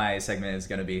of my segment is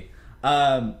going to be.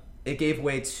 It gave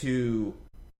way to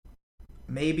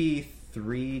maybe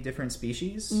 3 different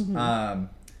species. Mm-hmm.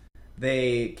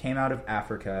 They came out of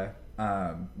Africa,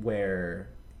 where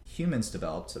humans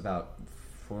developed about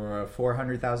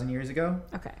 400,000 years ago.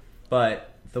 Okay.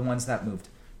 But the ones that moved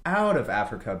out of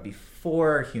Africa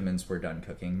before humans were done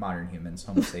cooking, modern humans,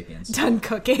 Homo sapiens. Done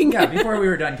cooking. Yeah, before we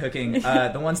were done cooking,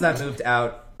 the ones that moved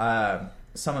out,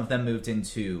 some of them moved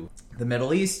into the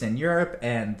Middle East and Europe,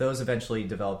 and those eventually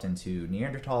developed into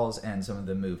Neanderthals, and some of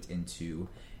them moved into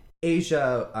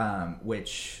Asia,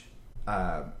 which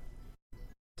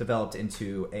developed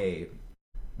into a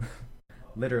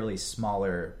literally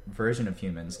smaller version of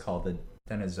humans called the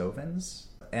Denisovans,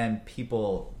 and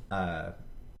people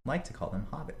like to call them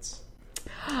hobbits.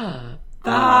 The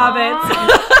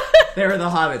hobbits. They were the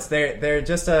hobbits. They're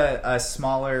just a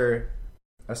smaller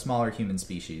human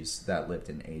species that lived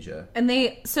in Asia. And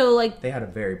they They had a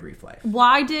very brief life.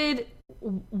 why did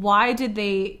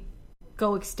they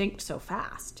go extinct so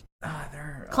fast?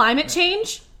 They're Climate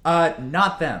change?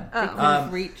 not them.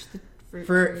 Could've reached the fruit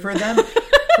tree.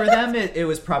 For them, it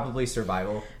was probably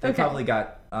survival. They Okay. probably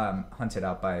got hunted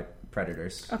out by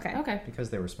predators Okay. because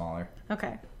they were smaller.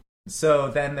 Okay. So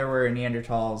then there were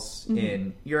Neanderthals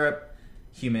in Europe,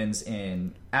 humans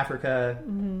in Africa.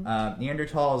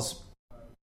 Neanderthals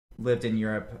lived in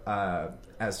Europe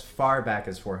as far back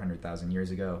as 400,000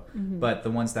 years ago, but the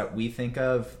ones that we think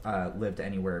of lived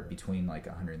anywhere between like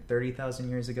 130,000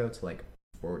 years ago to like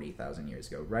 40,000 years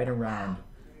ago, right around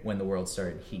when the world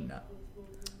started heating up.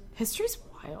 History's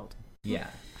wild. Yeah.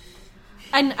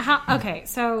 And how? Okay,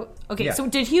 so Yeah. so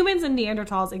did humans and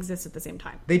Neanderthals exist at the same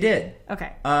time? They did.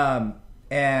 Okay,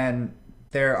 And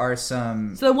there are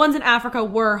some... so the ones in Africa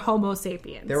were Homo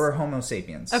sapiens. There were Homo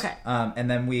sapiens. Okay. And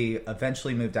then we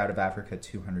eventually moved out of Africa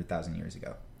 200,000 years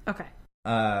ago. Okay.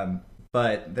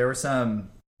 But there were some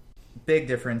big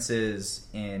differences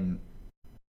in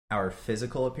our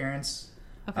physical appearance.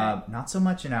 Okay. Not so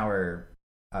much in our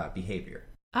behavior.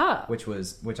 Oh.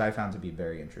 which I found to be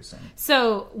very interesting.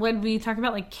 So when we talk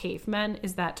about like cavemen,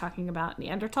 is that talking about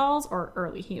Neanderthals or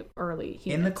early humans?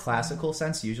 In the classical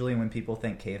sense, usually when people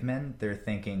think cavemen, they're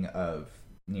thinking of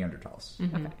Neanderthals.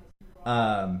 Okay.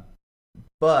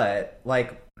 But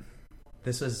like,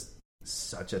 this was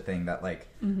such a thing that like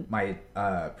my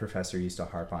professor used to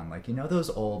harp on, like, you know those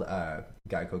old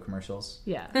Geico commercials?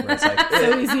 Yeah. Where it's like,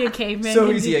 So easy a caveman. so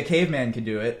can easy do- a caveman can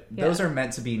do it. Yeah. Those are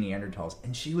meant to be Neanderthals.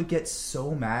 And she would get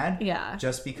so mad Yeah.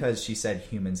 just because she said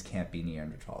humans can't be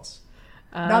Neanderthals.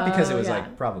 Not because it was yeah.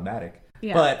 like problematic.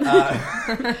 Yeah. But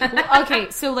Okay,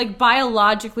 so like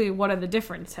biologically, what are the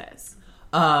differences?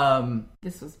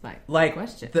 This was my like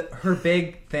question. her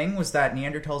big thing was that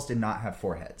Neanderthals did not have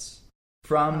foreheads.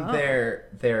 From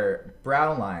their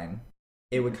brow line,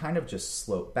 it would kind of just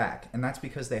slope back, and that's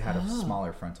because they had a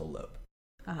smaller frontal lobe.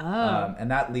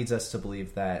 And that leads us to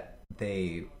believe that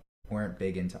they weren't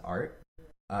big into art.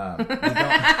 We don't,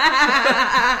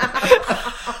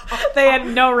 They had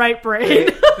no right brain.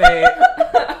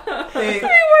 they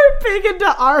were big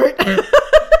into art.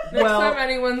 Next time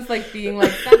anyone's like being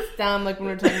like, that's dumb, like when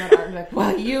we're talking about art, I'm like,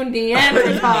 well, you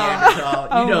Neanderthal. Neanderthal. You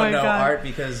Oh my don't know God. art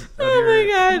because of Oh my your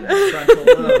God. frontal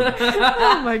lobe.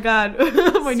 Oh my god. My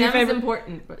new Sounds favorite.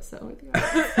 important, but so with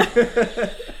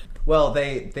art. Well,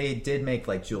 they did make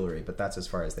like jewelry, but that's as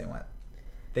far as they went.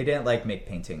 They didn't like make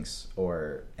paintings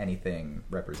or anything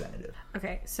representative.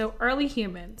 Okay, so early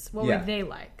humans, what Yeah. were they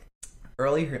like?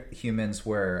 Early humans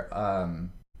were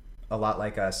a lot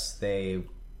like us. They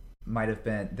might have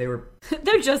been. They were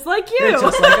They're just like you. they're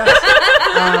just like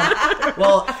us.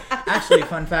 Well, actually,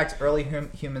 fun fact: early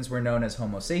humans were known as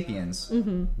Homo sapiens.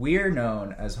 We're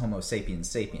known as Homo sapiens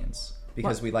sapiens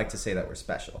because we like to say that we're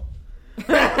special.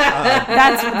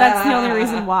 that's the only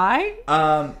reason why.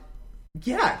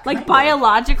 Yeah, Like kind of.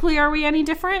 biologically, are we any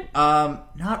different?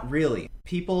 Not really.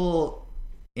 People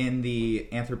in the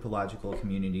anthropological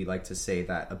community like to say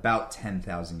that about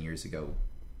 10,000 years ago,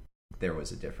 there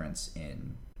was a difference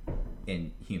in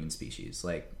human species.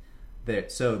 Like,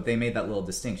 so they made that little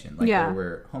distinction. Like, Yeah. there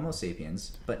were Homo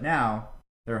sapiens, but now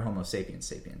there are Homo sapiens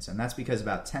sapiens, and that's because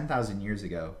about 10,000 years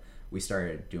ago, we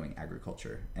started doing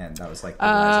agriculture, and that was like the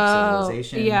rise of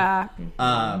civilization. Yeah.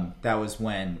 That was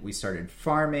when we started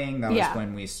farming. That was Yeah.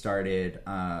 when we started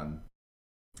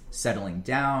settling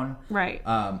down. Right.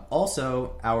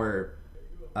 Also,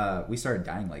 we started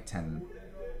dying like 10,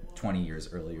 20 years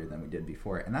earlier than we did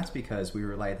before, and that's because we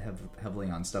relied heavily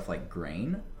on stuff like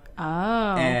grain.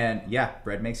 Oh. And yeah,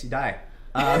 bread makes you die.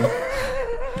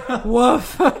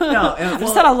 Woof. No, I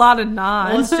just had a lot of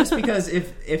well, it's non. just because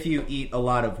if you eat a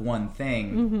lot of one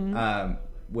thing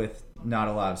with not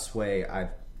a lot of sway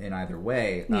in either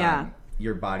way, Yeah.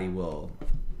 your body will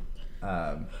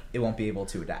it won't be able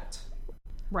to adapt.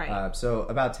 Right. So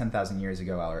about 10,000 years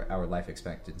ago, our life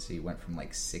expectancy went from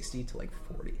like 60 to like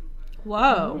 40.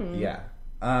 Whoa. Yeah.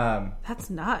 That's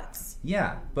nuts.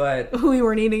 Yeah, but We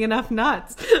weren't eating enough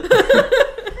nuts.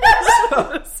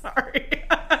 Sorry.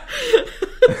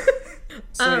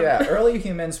 so yeah, early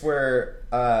humans were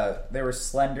they were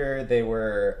slender. They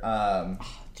were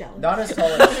Jealous. not as tall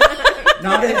as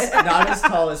not as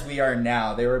tall as we are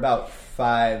now. They were about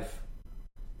 5'5"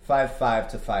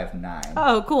 to 5'9".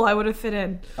 Oh, cool. I would have fit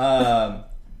in.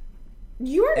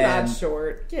 You are And- not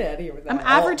short. Get out of here with that. I'm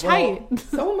average well, height.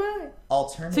 So am I. So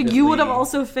Alternatively, you would have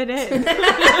also fit in.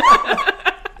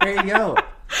 There you go.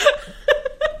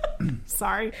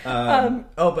 Sorry.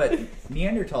 But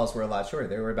Neanderthals were a lot shorter.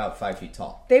 They were about 5 feet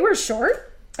tall. They were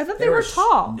short? I thought they were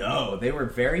tall. No, they were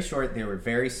very short. They were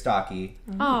very stocky.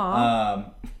 Aw.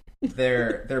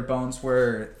 Their bones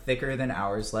were thicker than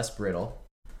ours, less brittle.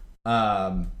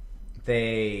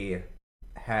 They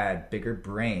had bigger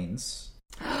brains.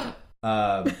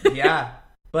 Yeah,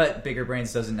 but bigger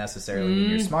brains doesn't necessarily mean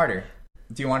you're smarter.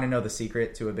 Do you want to know the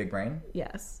secret to a big brain?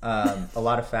 Yes. A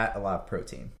lot of fat, a lot of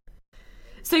protein.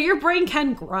 So your brain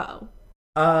can grow.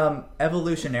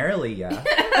 Evolutionarily, yeah.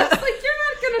 It's like you're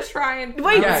not gonna try and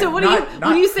Wait, Yeah, so what not- do you not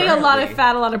when you say a lot of currently.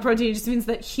 fat, a lot of protein, it just means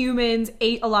that humans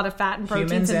ate a lot of fat and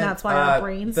proteins, and that's why our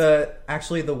brains.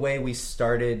 Actually, the way we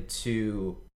started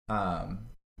to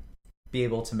be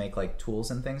able to make like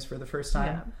tools and things for the first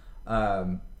time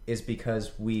is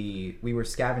because we were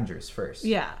scavengers first.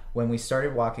 Yeah. When we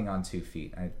started walking on 2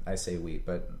 feet, I say we,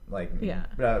 but like Yeah.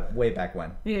 way back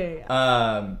when.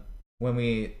 Yeah. When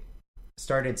we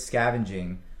started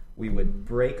scavenging, we would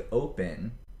break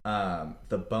open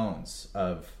the bones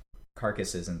of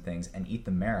carcasses and things and eat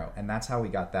the marrow, and that's how we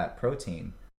got that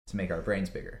protein to make our brains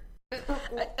bigger.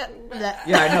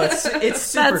 Yeah, I know it's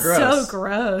super That's gross. so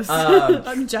gross.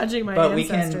 I'm judging my But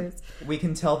ancestors. we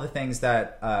can tell the things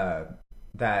that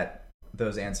that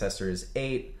those ancestors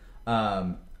ate.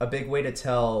 A big way to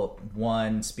tell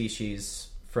one species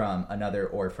from another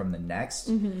or from the next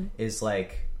is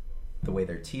like the way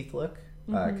their teeth look,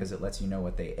 because it lets you know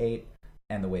what they ate,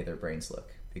 and the way their brains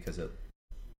look, because it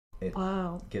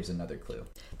gives another clue.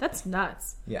 That's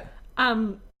nuts. Yeah.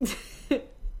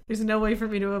 There's no way for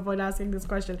me to avoid asking this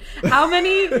question. How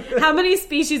many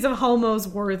species of homos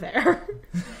were there?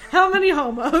 How many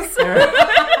homos?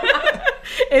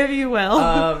 If you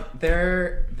will.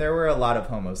 There were a lot of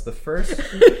homos. The first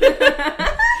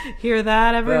Hear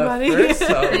that, everybody? The first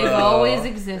homo, They've always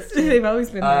existed. They've always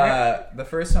been there. The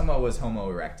first homo was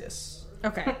Homo erectus.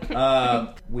 Okay.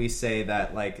 We say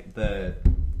that like the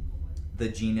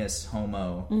genus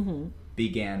Homo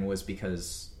began was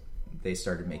because they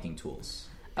started making tools.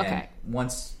 Okay. And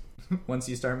once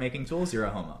you start making tools, you're a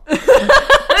homo.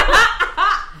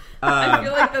 I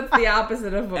feel like that's the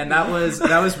opposite of what And that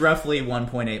was roughly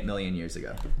 1.8 million years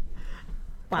ago.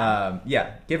 Wow.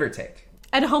 Yeah, give or take.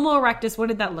 And Homo erectus, what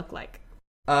did that look like?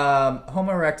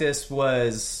 Homo erectus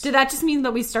was Did that just mean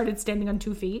that we started standing on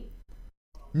 2 feet?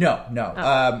 no.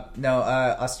 Oh.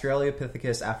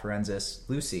 Australopithecus afarensis,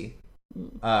 Lucy,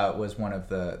 was one of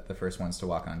the first ones to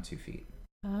walk on 2 feet.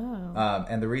 Oh.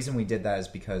 And the reason we did that is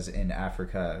because in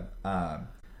Africa,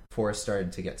 forests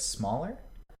started to get smaller.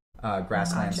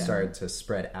 Grasslands started to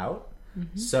spread out.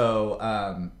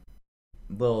 So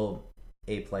little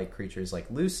ape-like creatures like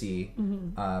Lucy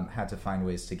had to find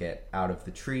ways to get out of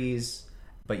the trees,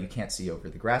 but you can't see over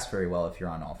the grass very well if you're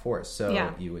on all fours.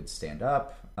 So you would stand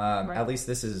up. Right. At least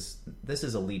this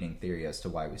is a leading theory as to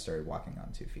why we started walking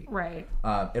on 2 feet. Right.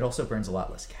 It also burns a lot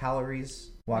less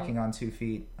calories walking on 2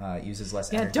 feet. Uses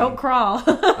less energy. Don't crawl.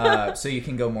 So you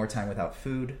can go more time without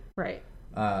food. Right.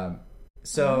 Yeah,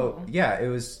 it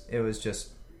was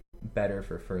just better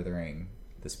for furthering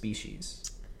the species.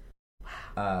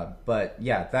 Wow. But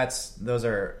yeah, those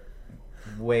are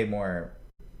way more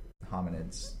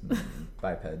hominids,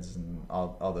 bipeds, and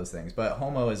all those things. But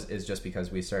Homo is just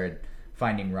because we started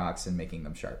finding rocks and making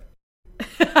them sharp.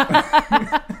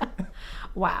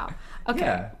 Wow. Okay.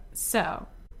 Yeah. So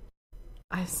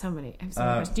I have so many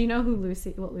questions. Do you know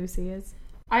what Lucy is?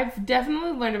 I've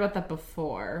definitely learned about that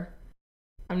before.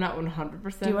 I'm not 100% Do you want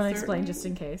to certain. explain just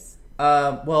in case?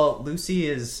 Well, Lucy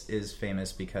is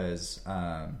famous because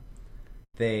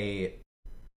there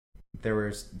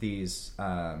was these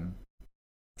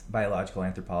biological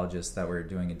anthropologists that were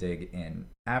doing a dig in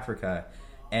Africa,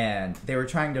 and they were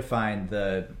trying to find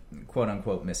the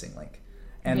quote-unquote missing link.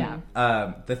 And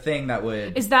the thing that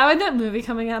would... Is that when that movie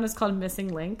coming out is called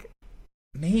Missing Link?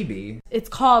 Maybe. It's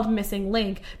called Missing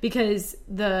Link because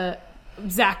the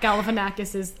Zach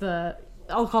Galifianakis is the...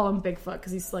 I'll call him Bigfoot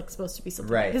because he's like supposed to be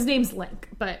something. Right. His name's Link,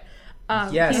 but...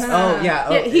 yes.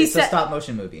 It's a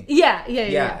stop-motion movie.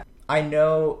 Yeah. I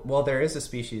know... Well, there is a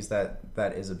species that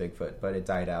is a Bigfoot, but it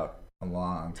died out a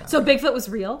long time So ago. Bigfoot was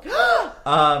real?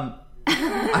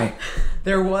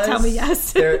 There was... Tell me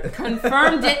yes.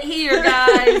 Confirmed it here,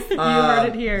 guys. You heard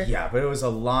it here. Yeah, but it was a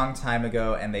long time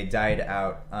ago, and they died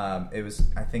out. It was,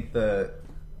 I think the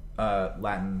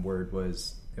Latin word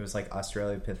was, it was like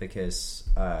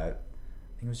Australopithecus. I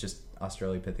think it was just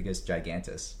Australopithecus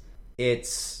gigantus.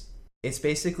 It's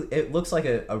basically, it looks like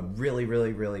a really,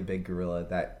 really, really big gorilla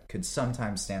that could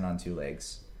sometimes stand on 2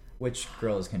 legs, which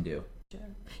gorillas can do.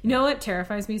 You know what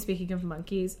terrifies me, speaking of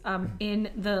monkeys?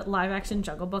 In the live-action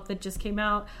Jungle Book that just came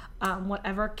out,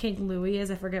 whatever King Louie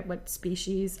is, I forget what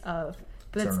species of...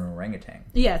 But It's an orangutan.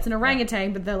 Yeah, it's an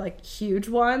orangutan, but they're like huge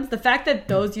ones. The fact that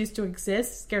those used to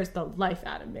exist scares the life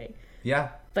out of me. Yeah.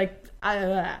 Like,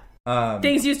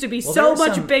 things used to be Well, so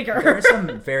much bigger. There are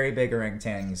some very big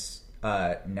orangutans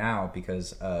now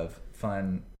because of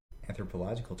fun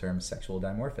anthropological term, sexual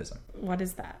dimorphism. What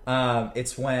is that?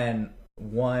 It's when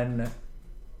one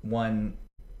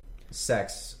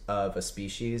sex of a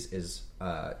species is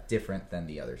different than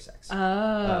the other sex.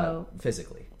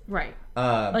 Physically. Right.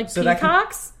 Like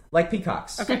peacocks? Like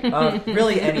peacocks. Okay.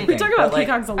 Really anything. We talk about but,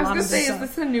 peacocks a I was lot. gonna say, is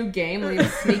this a new game where you're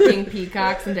sneaking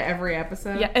peacocks into every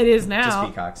episode? Yeah, it is now. Just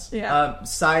peacocks. Yeah.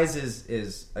 Size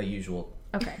is a usual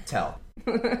tell.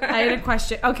 I had a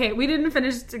question. Okay, we didn't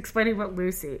finish explaining who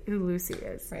Lucy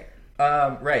is. Right.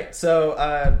 Right.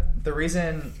 So the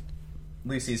reason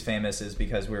Lucy's famous is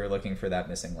because we were looking for that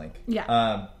missing link.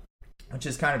 Yeah. Which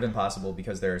is kind of impossible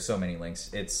because there are so many links.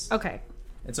 It's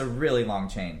a really long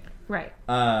chain. Right.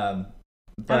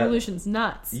 But, Evolution's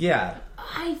nuts. Yeah.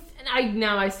 I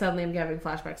suddenly am having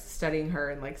flashbacks to studying her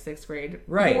in like 6th grade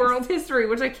world history,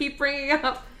 which I keep bringing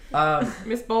up.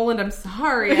 Miss Boland, I'm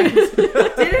sorry. I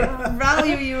didn't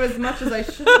value you as much as I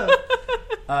should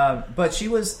have. But she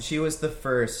was the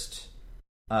first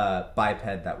biped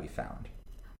that we found.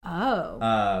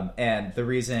 Oh. And the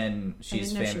reason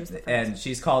she's didn't know she famous, was the first. and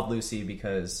she's called Lucy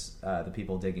because the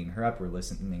people digging her up were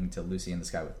listening to Lucy in the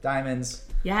Sky with Diamonds.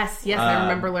 Yes, I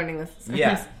remember learning this.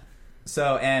 Yeah.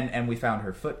 So and we found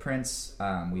her footprints.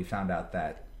 We found out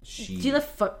that Do you have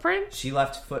footprint? she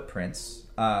left footprints.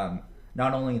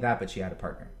 Not only that, but she had a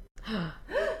partner.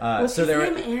 Was so his there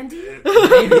name were Andy?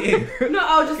 maybe.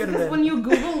 No, just because when you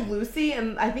Google Lucy,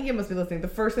 and I think it must be listening, the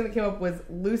first thing that came up was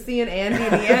Lucy and Andy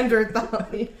Neanderthal.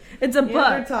 It's a book.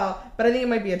 Neanderthal, but I think it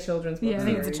might be a children's book. Yeah, I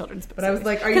think it's a series. children's book. But I was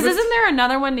like, are you? Because isn't there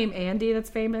another one named Andy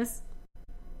that's famous?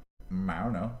 I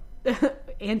don't know.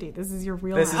 Andy, this is your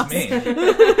real This house. is me.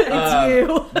 It's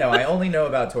you. No, I only know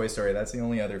about Toy Story. That's the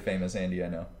only other famous Andy I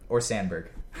know, or Sandberg.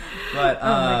 But Oh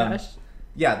my gosh.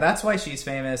 yeah, that's why she's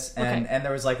famous. And Okay. and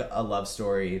there was like a love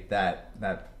story that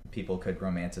people could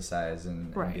romanticize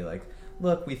and Right. be like,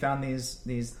 look, we found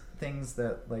these things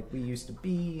that like we used to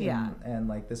be. And, Yeah. and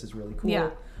like this is really cool. Yeah.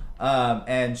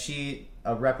 And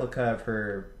a replica of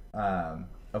her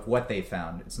of what they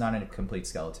found. It's not a complete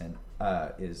skeleton.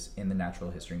 Is in the Natural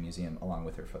History Museum along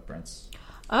with her footprints.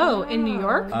 Oh, in New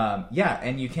York? Yeah,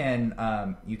 and you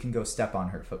can go step on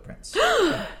her footprints.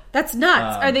 That's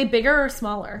nuts. Are they bigger or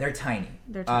smaller? They're tiny.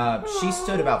 They're tiny. She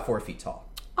stood about 4 feet tall.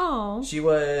 Oh, She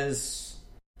was,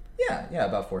 yeah,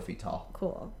 about 4 feet tall.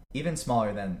 cool. Even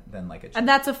smaller than like a chick. And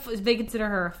they consider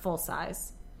her a full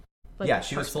size. Like, Yeah,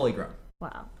 she was fully grown.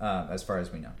 Wow. As far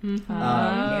as we know. Mm-hmm.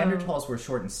 Neanderthals were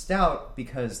short and stout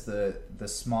because the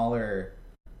smaller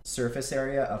surface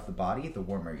area of the body, the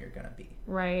warmer you're gonna be.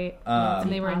 Right.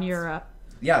 And they were in Teapots. Europe.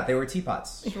 Yeah, they were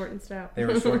teapots. short and stout? They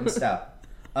were short and stout.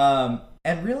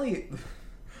 And really,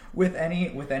 with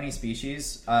any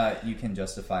species, you can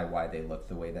justify why they look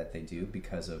the way that they do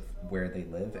because of where they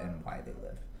live and why they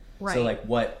live. Right. So, like,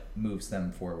 what moves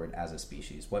them forward as a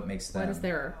species? What makes them? What is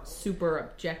their super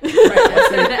objective? Right,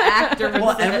 the actor.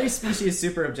 Well, every species'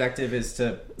 super objective is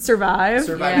to Survive.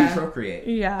 survive Yeah. and procreate.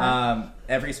 Yeah.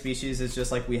 Every species is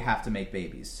just like we have to make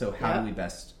babies. So how Yeah. do we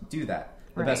best do that?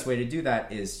 The Right. best way to do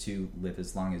that is to live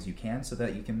as long as you can so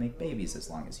that you can make babies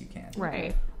as long as you can.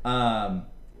 Right.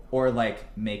 Or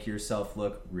like make yourself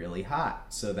look really hot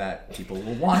so that people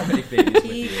will want to make babies with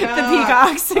you. The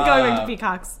peacocks. Going back to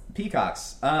peacocks.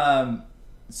 Peacocks.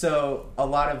 So a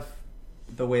lot of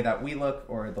the way that we look,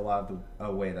 or a lot of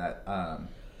the way that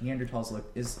Neanderthals look,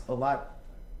 is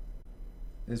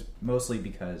mostly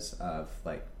because of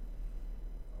like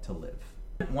to live.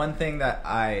 One thing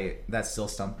that still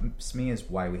stumps me is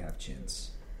why we have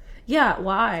chins. Yeah,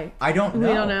 why? I don't know.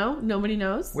 We don't know. Nobody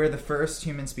knows. We're the first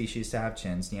human species to have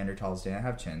chins. Neanderthals didn't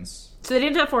have chins. So they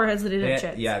didn't have foreheads, they didn't have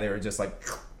chins. Yeah, they were just like.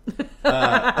 There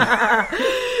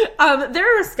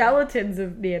are skeletons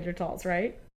of Neanderthals,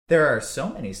 right? There are so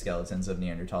many skeletons of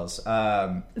Neanderthals.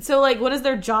 So, like, what does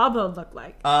their jawbone look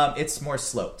like? It's more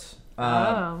sloped.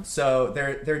 Oh. So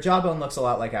their jawbone looks a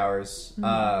lot like ours,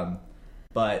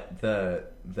 but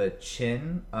the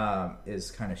chin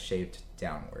is kind of shaped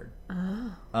downward.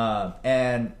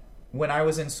 And when I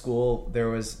was in school, there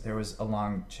was a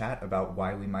long chat about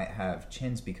why we might have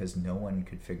chins because no one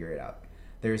could figure it out.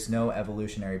 There's no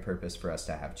evolutionary purpose for us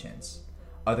to have chins,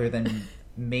 other than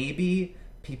maybe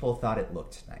people thought it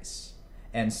looked nice.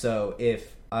 And so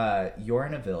if you're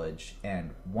in a village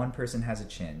and one person has a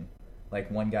chin,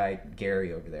 like one guy,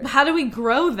 Gary over there. How do we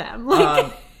grow them?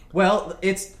 Like, Well,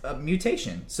 it's a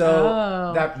mutation. So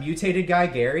Oh. that mutated guy,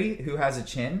 Gary, who has a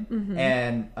chin,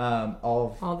 and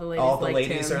all the the ladies ladies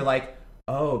liked him. are like,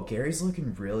 oh, Gary's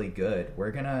looking really good.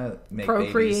 We're gonna make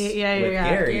procreate. babies Yeah, with yeah,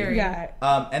 Gary. Gary.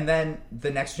 Yeah. And then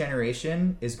the next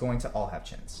generation is going to all have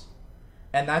chins.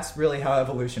 And that's really how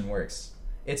evolution works.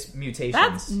 It's mutations.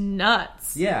 That's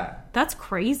nuts. Yeah. That's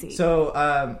crazy.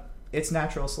 So it's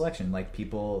natural selection. Like,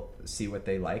 people see what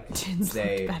they like. Chins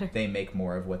look better. They make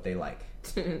more of what they like.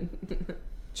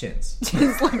 Chins.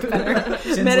 Chins look better.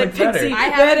 Chins Medic look better. Pixie, I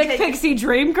haven't Medic taken- Pixie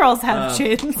Dream Girls have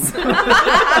chins.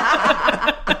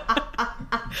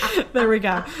 There we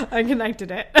go. I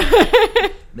connected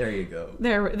it. There you go.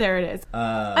 There it is.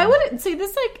 I wouldn't say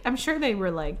this. Like, I'm sure they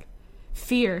were like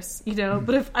fierce, you know.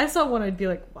 But if I saw one, I'd be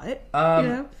like, "What?" You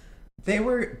know? They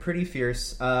were pretty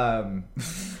fierce. They were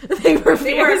They were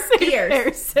fierce.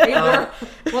 fierce. They were,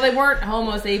 well, they weren't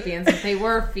Homo sapiens, but they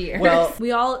were fierce.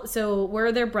 Well,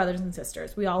 we're their brothers and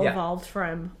sisters. We all Yeah. evolved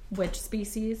from which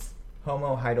species?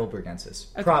 Homo heidelbergensis.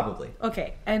 Probably.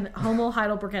 Okay, and Homo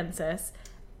heidelbergensis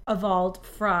evolved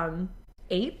from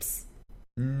apes.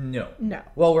 No. No,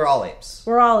 Well, we're all apes.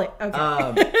 we're all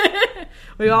okay.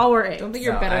 We all were apes. I don't think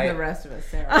you're No, better I- than the rest of us,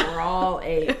 Sarah. We're all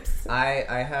apes. I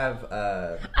have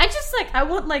I just I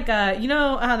want you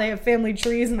know how they have family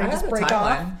trees and they I just have a break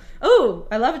timeline. off. Oh,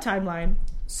 I love a timeline.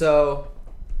 So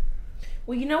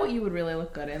Well, you know what you would really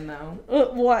look good in, though?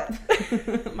 What?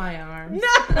 My arms.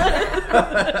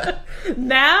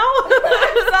 Now?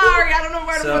 Sorry, I don't know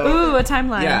where to So- put Ooh, a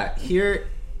timeline. yeah, here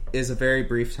is a very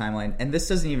brief timeline, and this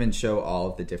doesn't even show all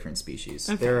of the different species.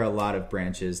 Okay. There are a lot of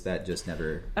branches that just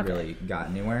never Okay. really got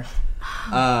anywhere.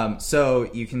 So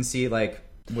you can see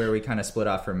where we kind of split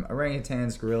off from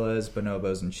orangutans, gorillas,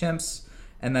 bonobos, and chimps,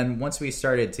 and then once we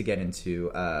started to get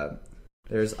into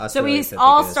there's So we Australopithecus.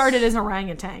 all started as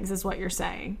orangutans, is what you're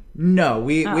saying. No,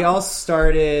 we Oh. all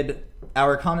started.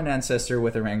 Our common ancestor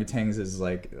with orangutans is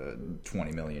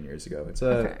 20 million years ago. It's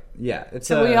Okay. It's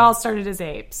So we all started as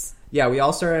apes. Yeah, we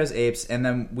all started as apes, and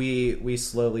then we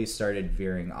slowly started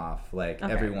veering off.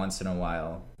 Every once in a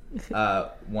while,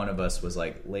 one of us was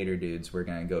like, later dudes, we're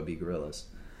gonna go be gorillas.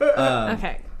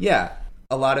 Okay. Yeah,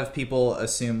 a lot of people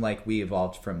assume we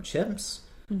evolved from chimps.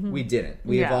 We didn't.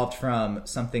 We Yeah. evolved from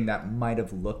something that might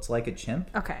have looked like a chimp.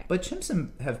 Okay. But chimps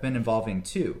have been evolving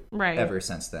too, Right. ever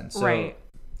since then. So Right.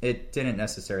 it didn't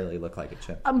necessarily look like a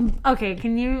chimp. Okay,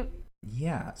 can you...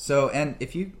 Yeah. So, and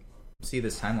if you see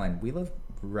this timeline, we live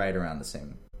right around the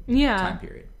same Yeah. time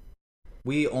period.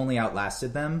 We only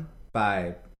outlasted them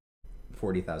by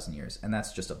 40,000 years, and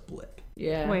that's just a blip.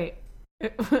 Yeah. Wait.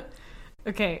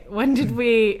 Okay, when did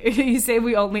we... You say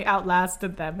we only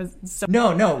outlasted them. So...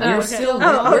 No, we're okay. still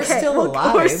Oh, we're okay. still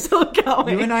alive. We're still going.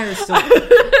 You and I are still.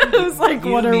 I was like,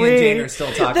 you, what are me, we? and Jane are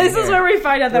still talking. This is here. where we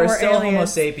find out that we're still Homo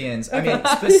aliens. sapiens. I mean,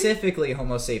 specifically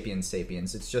Homo sapiens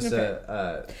sapiens. It's just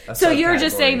a So you're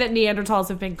just subcategory. saying that Neanderthals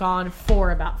have been gone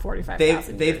for about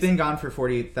 45,000 they've years. been gone for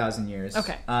 40,000 years.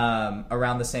 Okay.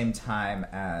 Around the same time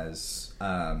as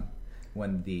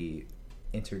when the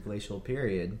interglacial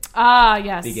period Ah,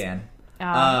 yes. began.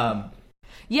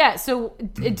 Yeah, so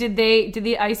did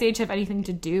the Ice Age have anything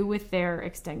to do with their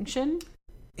extinction?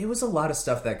 It was a lot of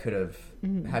stuff that could have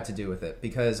had to do with it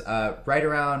because right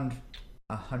around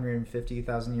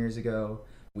 150,000 years ago,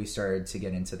 we started to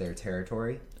get into their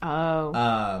territory.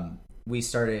 Oh. We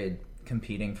started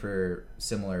competing for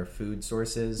similar food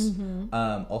sources.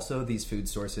 Also, these food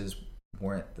sources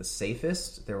weren't the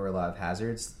safest. There were a lot of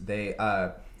hazards.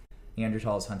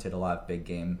 Neanderthals hunted a lot of big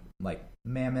game like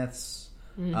mammoths,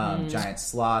 giant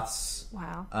sloths.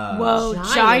 Wow. Uh, Whoa,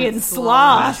 giant giant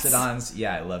sloths. sloths. Mastodons.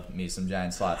 Yeah, I love me some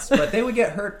giant sloths. But they would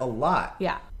get hurt a lot.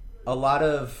 Yeah. A lot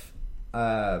of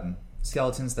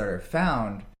skeletons that are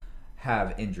found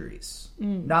have injuries.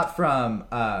 Not from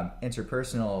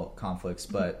interpersonal conflicts,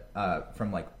 but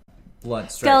from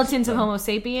blunt strikes. Skeletons of from Homo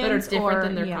sapiens? That are different or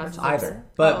than their Neanderthals? consciousness. either.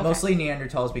 But okay. mostly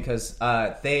Neanderthals because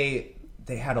they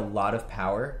had a lot of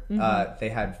power. They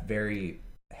had very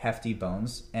hefty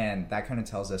bones, and that kind of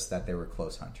tells us that they were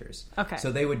close hunters. Okay.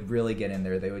 So they would really get in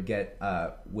there. They would get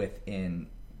within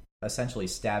essentially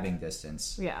stabbing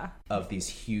distance Yeah. of these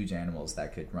huge animals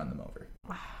that could run them over.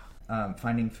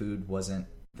 Finding food wasn't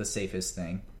the safest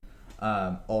thing.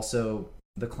 Also,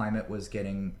 the climate was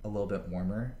getting a little bit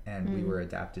warmer, and we were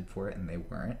adapted for it, and they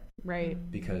weren't Right.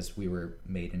 because we were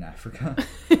made in Africa.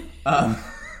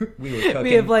 We were cooking.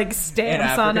 We have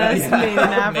stamps on us Africa, yeah. made in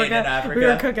Africa. Made in Africa. We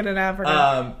were cooking in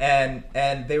Africa.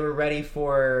 And they were ready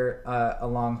for a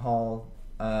long haul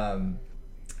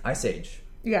ice age,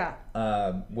 yeah.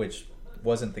 which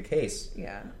wasn't the case.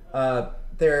 Yeah.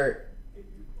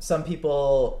 Some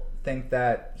people think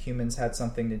that humans had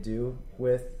something to do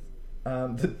with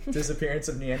the disappearance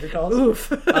of Neanderthals.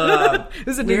 Oof. It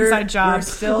was an inside job.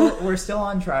 We're still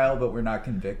on trial, but we're not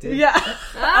convicted. Yeah.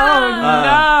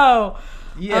 Oh, no.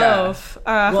 Yeah. Oof.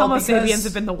 Well, Homo because sapiens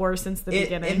have been the worst since the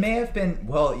beginning. It may have been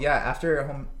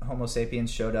after Homo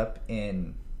sapiens showed up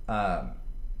in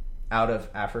out of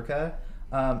Africa,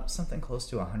 something close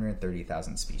to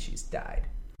 130,000 species died.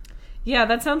 Yeah,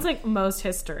 that sounds like most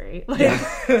history.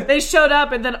 They showed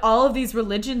up and then all of these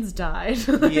religions died.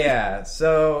 Yeah,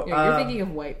 so Yeah, you're thinking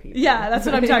of white people. Yeah, that's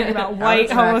what I'm talking about. White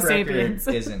our Homo track record sapiens.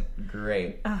 isn't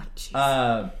great. Oh,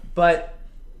 jeez. But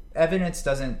evidence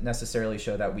doesn't necessarily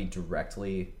show that we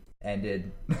directly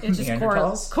ended It's just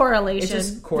Neanderthals. correlation. It's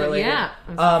just correlated. Yeah,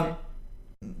 I was gonna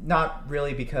Not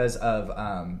really because of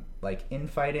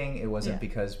infighting. It wasn't Yeah.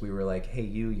 because we were like, "Hey,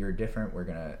 you're different. We're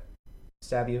gonna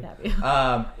stab you."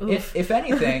 Oof. If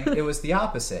anything, it was the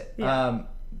opposite. Yeah.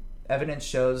 Evidence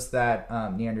shows that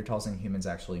Neanderthals and humans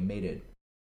actually mated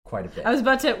quite a bit. I was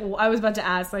about to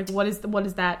ask, what is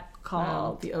that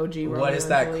called? the OG. Romeo What is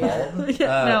and that Juliet. called?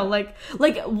 Yeah, no,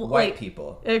 White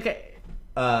people. Okay.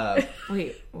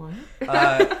 Wait,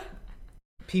 what?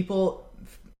 People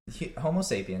Homo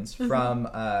sapiens from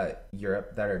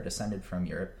Europe that are descended from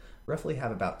Europe roughly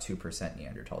have about 2%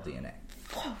 Neanderthal DNA.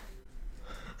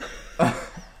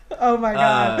 Oh my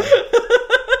god.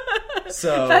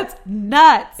 So that's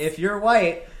nuts. If you're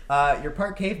white, you're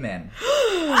part caveman.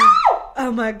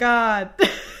 Oh my god.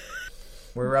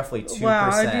 We're roughly 2% Wow,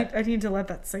 I need to let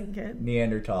that sink in.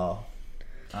 Neanderthal.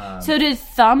 So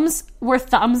were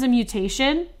thumbs a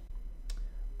mutation?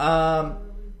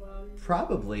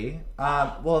 Probably.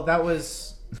 Well, that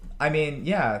was,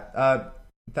 that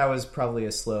was probably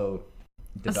a slow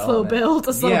development. slow build,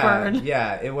 a slow burn.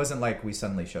 Yeah, it wasn't like we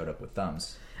suddenly showed up with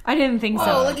thumbs. I didn't think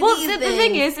so. look at Well, these the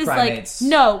thing is Primates. like,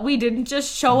 no, we didn't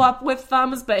just show up with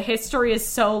thumbs, but history is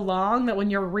so long that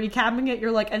when you're recapping it,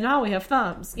 you're like, and now we have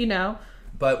thumbs, you know?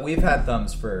 But we've had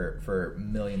thumbs for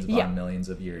millions upon millions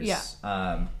of years.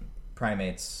 Yeah.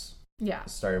 Primates Yeah.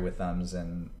 started with thumbs,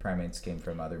 and primates came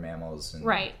from other mammals. And,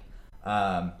 Right.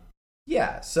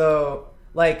 So,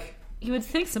 like... You would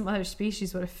think some other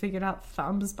species would have figured out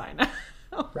thumbs by now.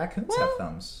 Raccoons have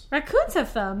thumbs. Raccoons have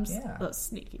thumbs. Yeah. Those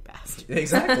sneaky bastards.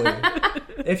 Exactly.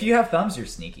 If you have thumbs, you're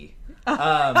sneaky.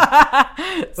 But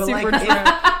Super like, true.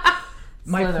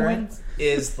 my Slytherin. point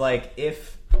is like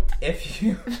if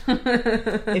you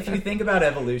think about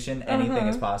evolution, anything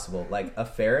is possible. Like a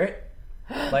ferret,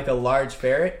 like a large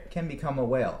ferret, can become a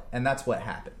whale, and that's what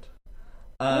happened.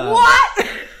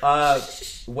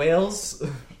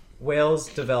 Whales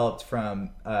developed from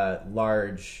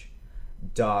large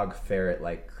dog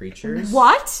ferret-like creatures.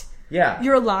 What? Yeah,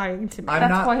 You're lying to me.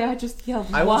 That's why I just yelled,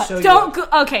 I will what? show you. Don't go,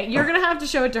 okay, you're gonna have to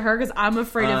show it to her because I'm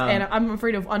afraid I'm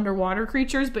afraid of underwater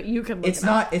creatures. But you can look It's it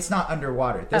up. not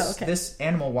underwater. This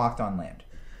animal walked on land.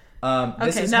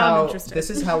 This Okay, is now I'm how interested. this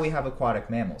is how we have aquatic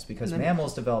mammals, because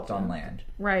mammals developed on land,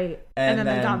 right, and then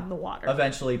they got in the water.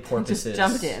 Eventually, porpoises Just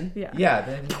jumped in. Yeah,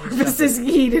 then Porpoises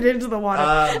yeeted into the water.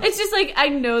 Um, It's just like, I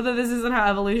know that this isn't how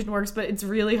evolution works, but it's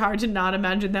really hard to not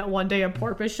imagine that one day a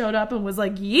porpoise showed up and was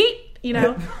like, yeet, you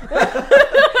know?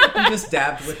 He just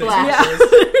dabbed with his Splash.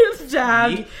 whiskers.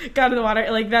 Jabbed, got in the water.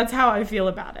 Like, that's how I feel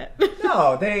about it.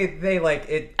 No, they like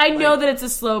it. I know like, that it's a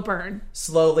slow burn.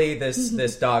 slowly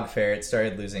this dog ferret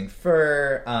started losing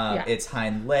fur. Yeah. Its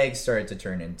hind legs started to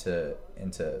turn into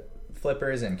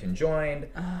flippers and conjoined.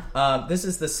 This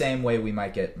is the same way we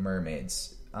might get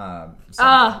mermaids.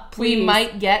 Please. We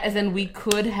might get, as in we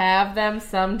could have them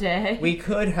someday. We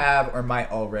could have or might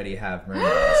already have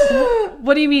mermaids.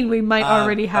 What do you mean we might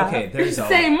already have? Okay, there's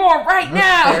Say more right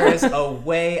now! there is a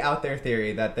way out there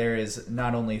theory that there is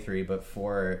not only 3 but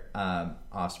 4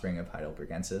 offspring of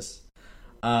Heidelbergensis,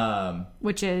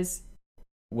 Which is?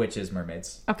 which is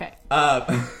mermaids. Okay.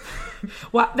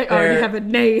 What They already have a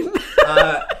name.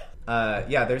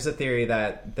 there's a theory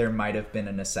that there might have been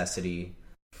a necessity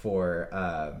for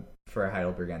a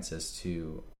Heidelbergensis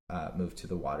to move to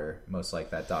the water, most like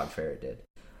that dog ferret did.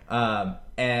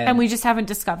 And we just haven't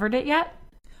discovered it yet?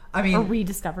 I mean, Or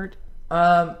rediscovered?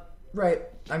 right.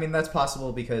 I mean, that's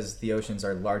possible because the oceans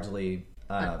are largely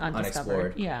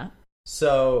unexplored. Yeah.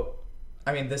 So,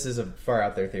 I mean, this is a far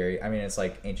out there theory. I mean, it's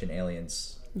like Ancient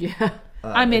Aliens. Yeah.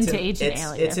 I'm It's into in- Ancient it's,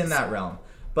 Aliens. It's in that realm.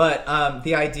 But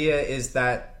the idea is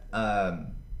that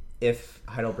if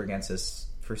Heidelbergensis,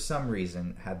 for some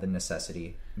reason, had the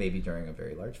necessity, maybe during a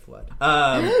very large flood,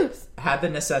 had the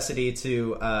necessity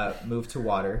to move to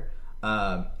water,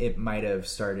 it might have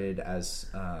started as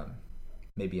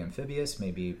maybe amphibious,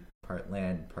 maybe part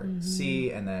land, part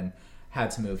sea, and then had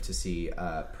to move to sea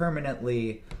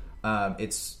permanently.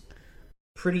 It's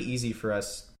pretty easy for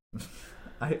us...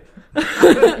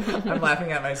 I'm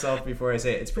laughing at myself before I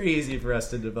say it. It's pretty easy for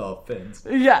us to develop fins.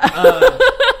 Yeah.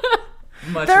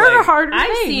 Much there are like, harder I've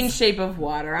things. seen Shape of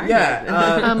Water. I yeah.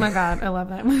 know. Oh my god, I love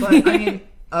that movie. But I mean,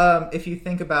 if you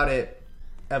think about it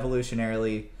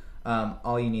evolutionarily,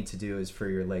 all you need to do is for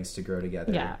your legs to grow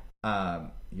together. Yeah.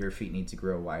 Your feet need to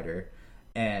grow wider,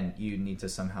 and you need to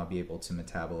somehow be able to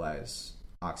metabolize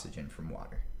oxygen from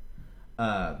water.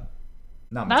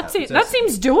 that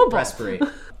seems doable.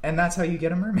 Respirate, and that's how you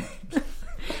get a mermaid.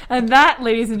 And that,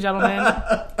 ladies and gentlemen,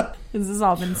 this has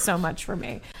all been so much for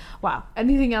me. Wow.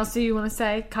 Anything else do you want to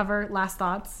say? Cover? Last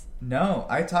thoughts? No,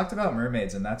 I talked about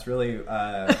mermaids, and that's really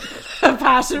A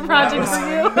passion project for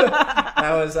you?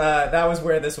 that was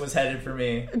where this was headed for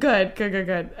me. Good.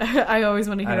 I always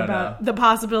want to hear don't about know. the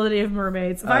possibility of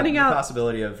mermaids. Finding the out.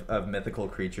 possibility of mythical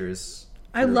creatures.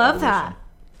 I through love evolution.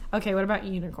 that. Okay, what about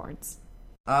unicorns?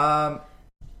 I-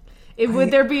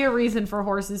 Would there be a reason for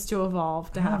horses to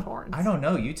evolve to have horns? I don't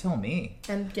know. You tell me.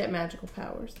 And get magical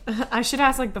powers. I should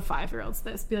ask like the 5-year-olds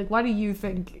this. Be like, why do you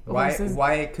think horses?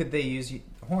 Why could they use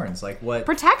horns? Like what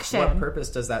Protection. What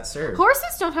purpose does that serve?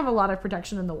 Horses don't have a lot of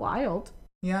protection in the wild.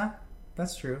 Yeah.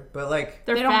 That's true. But like,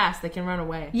 They're They don't- fast. They can run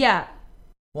away. Yeah.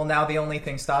 well, now the only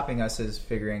thing stopping us is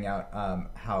figuring out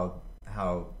how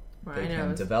they can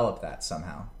Rhinos. develop that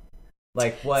somehow.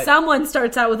 Like what? Someone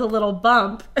starts out with a little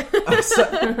bump.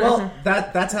 Well,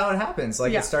 that's how it happens.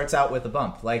 Like Yeah. it starts out with a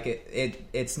bump. Like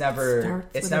it's never Starts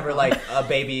it's with a never bump. like a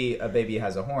baby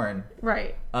has a horn.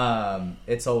 Right.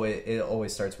 It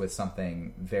always starts with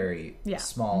something very Yeah.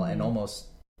 small and almost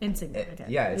Insignificant.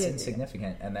 it's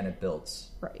insignificant, and then it builds.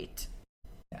 Right.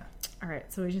 Yeah. All right.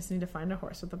 So we just need to find a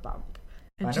horse with a bump.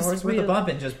 And Find a just horse with a really- bump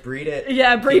and just breed it.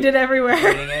 Yeah, breed it everywhere.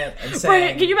 Breeding it and Bring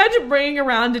saying. it, can you imagine bringing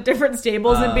around to different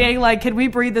stables and being like, "Can we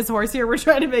breed this horse here? We're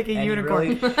trying to make a and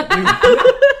unicorn."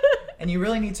 You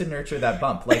really need to nurture that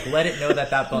bump. Like let it know that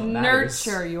bump matters.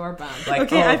 Nurture your bump. Like,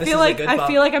 Okay, oh, I this feel is a like good bump.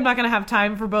 I'm not gonna have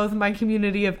time for both my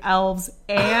community of elves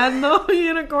and the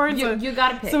unicorns. you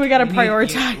gotta pick. So we gotta You need-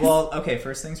 prioritize. well, okay.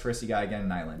 First things first. You gotta get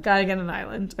an island. Gotta get an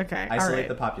island. Okay, all Isolate right.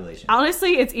 the population.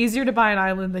 Honestly, it's easier to buy an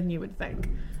island than you would think.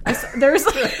 There's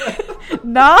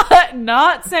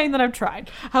not saying that I've tried.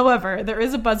 However, there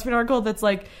is a BuzzFeed article that's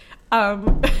like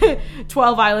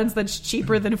 12 islands that's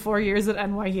cheaper than 4 years at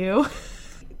NYU.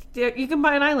 You can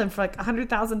buy an island for like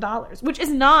 $100,000, which is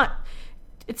not.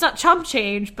 It's not chump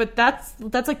change, but that's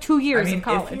like 2 years I mean, of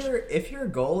college. if your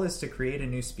goal is to create a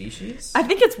new species, I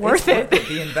think it's worth it.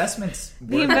 The investment's worth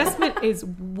The it. investment is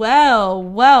well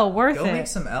worth Go it. make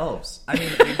some elves. I mean,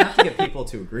 you have to get people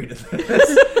to agree to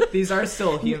this. These are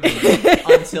still humans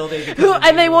until they become.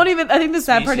 And they won't even. I think the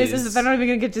sad part is species. that they're not even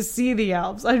going to get to see the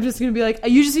elves. I'm just going to be like,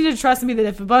 you just need to trust me that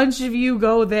if a bunch of you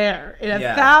go there in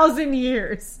 1,000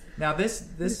 years, Now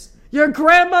this your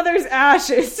grandmother's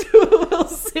ashes will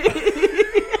see.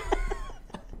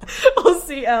 We'll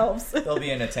see elves. they'll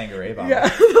be in a Tanqueray bottle. Yeah,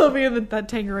 they'll be in that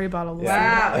Tanqueray bottle.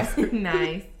 Yeah. Wow,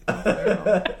 nice.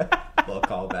 Little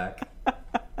callback.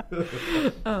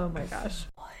 Oh my gosh.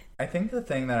 I think the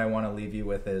thing that I want to leave you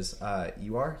with is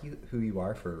you are who you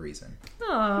are for a reason.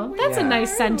 Oh, that's a Yeah.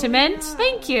 nice sentiment.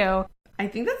 Thank you. I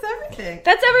think that's everything.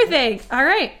 That's everything. All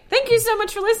right. Thank you so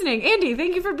much for listening. Andy,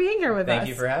 thank you for being here with us. Thank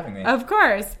you for having me. Of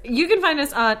course. You can find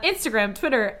us on Instagram,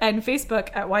 Twitter, and Facebook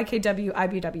at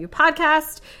YKWIBW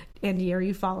Podcast. Andy, are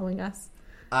you following us?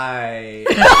 I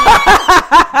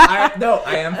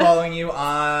am following you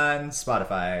on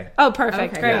Spotify. Oh,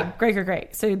 perfect. Okay, Great. yeah.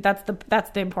 Great. So that's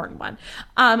the important one.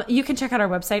 You can check out our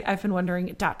website,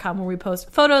 I'veBeenWondering.com, where we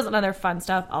post photos and other fun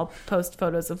stuff. I'll post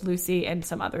photos of Lucy and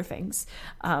some other things.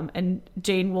 And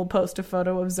Jane will post a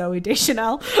photo of Zoe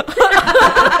Deschanel.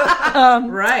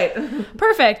 Right.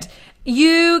 Perfect.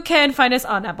 You can find us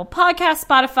on Apple Podcasts,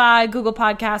 Spotify, Google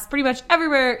Podcasts, pretty much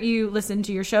everywhere you listen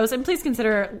to your shows. And please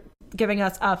consider giving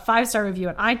us a 5-star review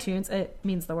on iTunes. It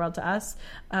means the world to us.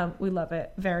 We love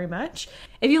it very much.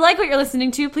 If you like what you're listening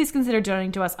to, please consider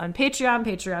donating to us on Patreon,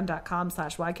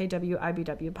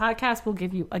 patreon.com/YKWIBW podcast. We'll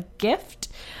give you a gift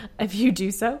if you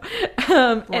do so.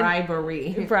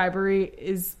 Bribery. Bribery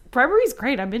is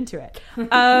great. I'm into it.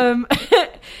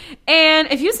 And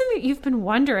if you have something that you've been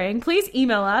wondering, please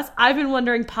email us. I've been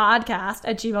wondering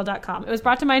podcast@gmail.com. It was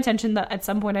brought to my attention that at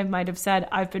some point I might have said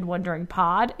I've been wondering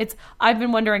pod. It's I've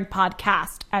been wondering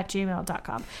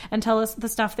podcast@gmail.com, and tell us the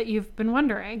stuff that you've been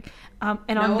wondering. And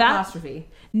No on that, apostrophe.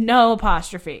 no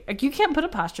apostrophe. Like, you can't put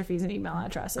apostrophes in email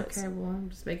addresses. Okay, well, I'm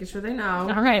just making sure they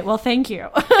know. All right. Well, thank you.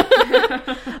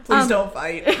 Please don't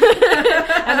fight.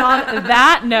 And on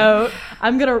that note,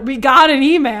 we got an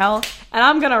email, and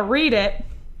I'm gonna read it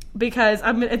because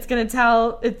it's gonna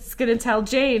tell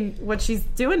Jane what she's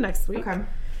doing next week. Okay.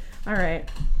 All right.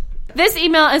 This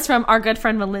email is from our good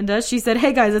friend Melinda. She said,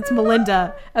 "Hey guys, it's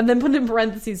Melinda," and then put in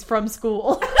parentheses from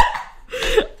school.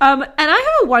 And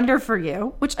I have a wonder for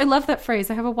you, which I love that phrase.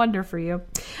 I have a wonder for you,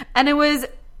 and it was,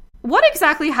 what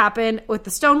exactly happened with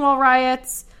the Stonewall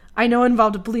riots? I know it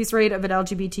involved a police raid of an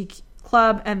LGBT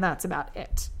club, and that's about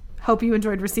it. Hope you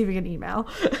enjoyed receiving an email.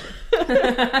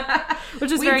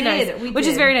 Which is very nice. Which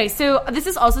is very nice. So this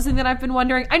is also something that I've been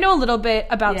wondering. I know a little bit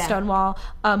about Stonewall,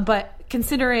 but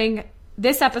considering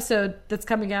this episode that's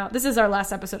coming out, this is our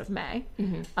last episode of May.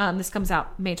 Mm-hmm. This comes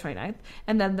out May 29th.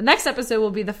 And then the next episode will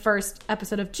be the first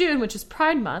episode of June, which is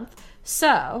Pride Month.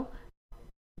 So,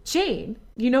 Jane,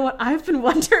 you know what I've been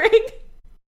wondering?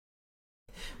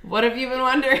 What have you been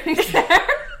wondering, Sarah?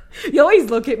 You always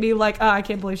look at me like, oh, I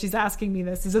can't believe she's asking me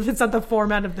this, as if it's not the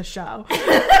format of the show.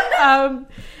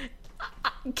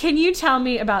 Can you tell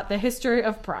me about the history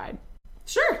of Pride?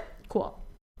 Sure. Cool.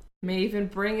 May even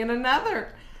bring in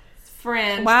another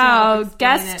friend. Wow, to help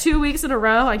guess explain it. 2 weeks in a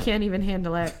row? I can't even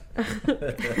handle it.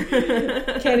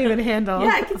 Can't even handle.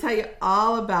 Yeah, I can tell you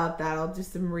all about that. I'll do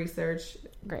some research,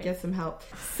 Great. get some help.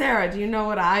 Sarah, do you know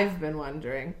what I've been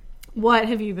wondering? What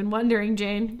have you been wondering,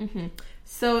 Jane?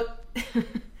 So,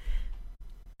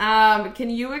 can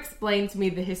you explain to me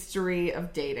the history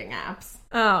of dating apps?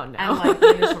 Oh, no. And, like,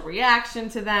 the initial reaction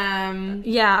to them?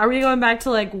 Yeah, are we going back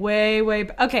to, like, way...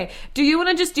 Okay, do you want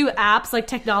to just do apps, like,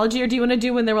 technology, or do you want to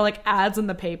do when there were, like, ads in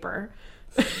the paper?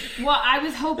 Well, I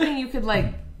was hoping you could,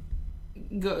 like,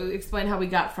 go explain how we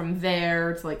got from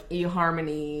there to, like,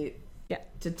 eHarmony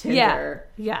to Tinder.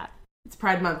 Yeah. It's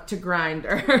Pride Month to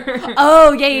Grindr.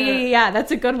 Oh, yeah.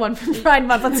 That's a good one from Pride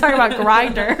Month. Let's talk about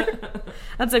Grindr.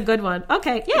 That's a good one.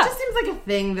 Okay, yeah. It just seems like a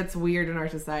thing that's weird in our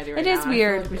society right now. It is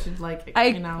weird. I feel like we should, like,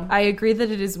 I agree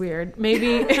that it is weird.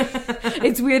 Maybe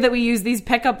it's weird that we use these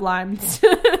pickup lines.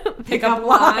 Pickup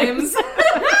limes.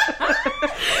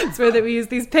 It's weird that we use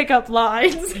these pickup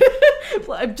lines.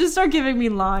 Just start giving me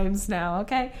limes now,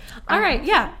 okay? All right,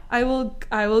 yeah. I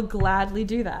will gladly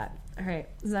do that. All right,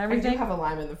 is that I everything? do have a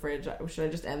lime in the fridge. Should I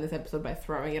just end this episode by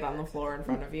throwing it on the floor in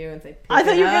front of you and say, pick I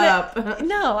thought you were up?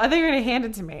 No, I thought you were gonna hand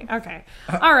it to me. Okay,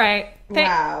 all right.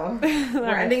 Wow,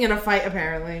 we're ending in a fight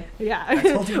apparently. Yeah, I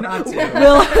told you not to.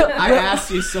 I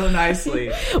asked you so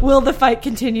nicely. Will the fight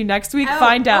continue next week?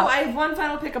 Find out. Oh, I have one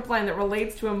final pickup line that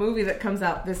relates to a movie that comes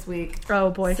out this week. Oh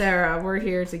boy, Sarah, we're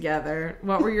here together.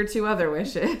 What were your 2 other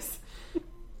wishes?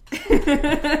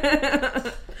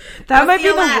 That might be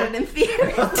Aladdin in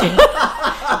theater.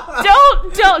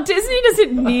 Don't. Disney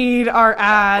doesn't need our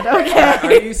ad. Okay.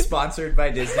 Are you sponsored by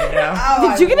Disney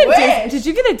now? Did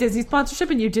you get a Disney sponsorship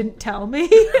and you didn't tell me?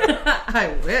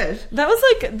 I wish. That was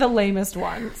like the lamest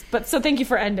ones. But so thank you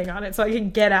for ending on it so I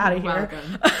can get out of here.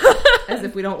 Welcome. As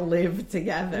if we don't live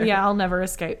together. Yeah, I'll never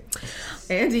escape.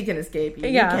 Andy can escape you.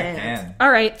 Yeah. You can't.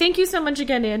 All right. Thank you so much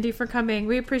again, Andy, for coming.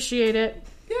 We appreciate it.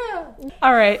 Yeah.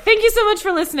 All right. Thank you so much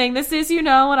for listening. This is You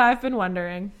Know What I've Been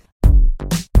Wondering.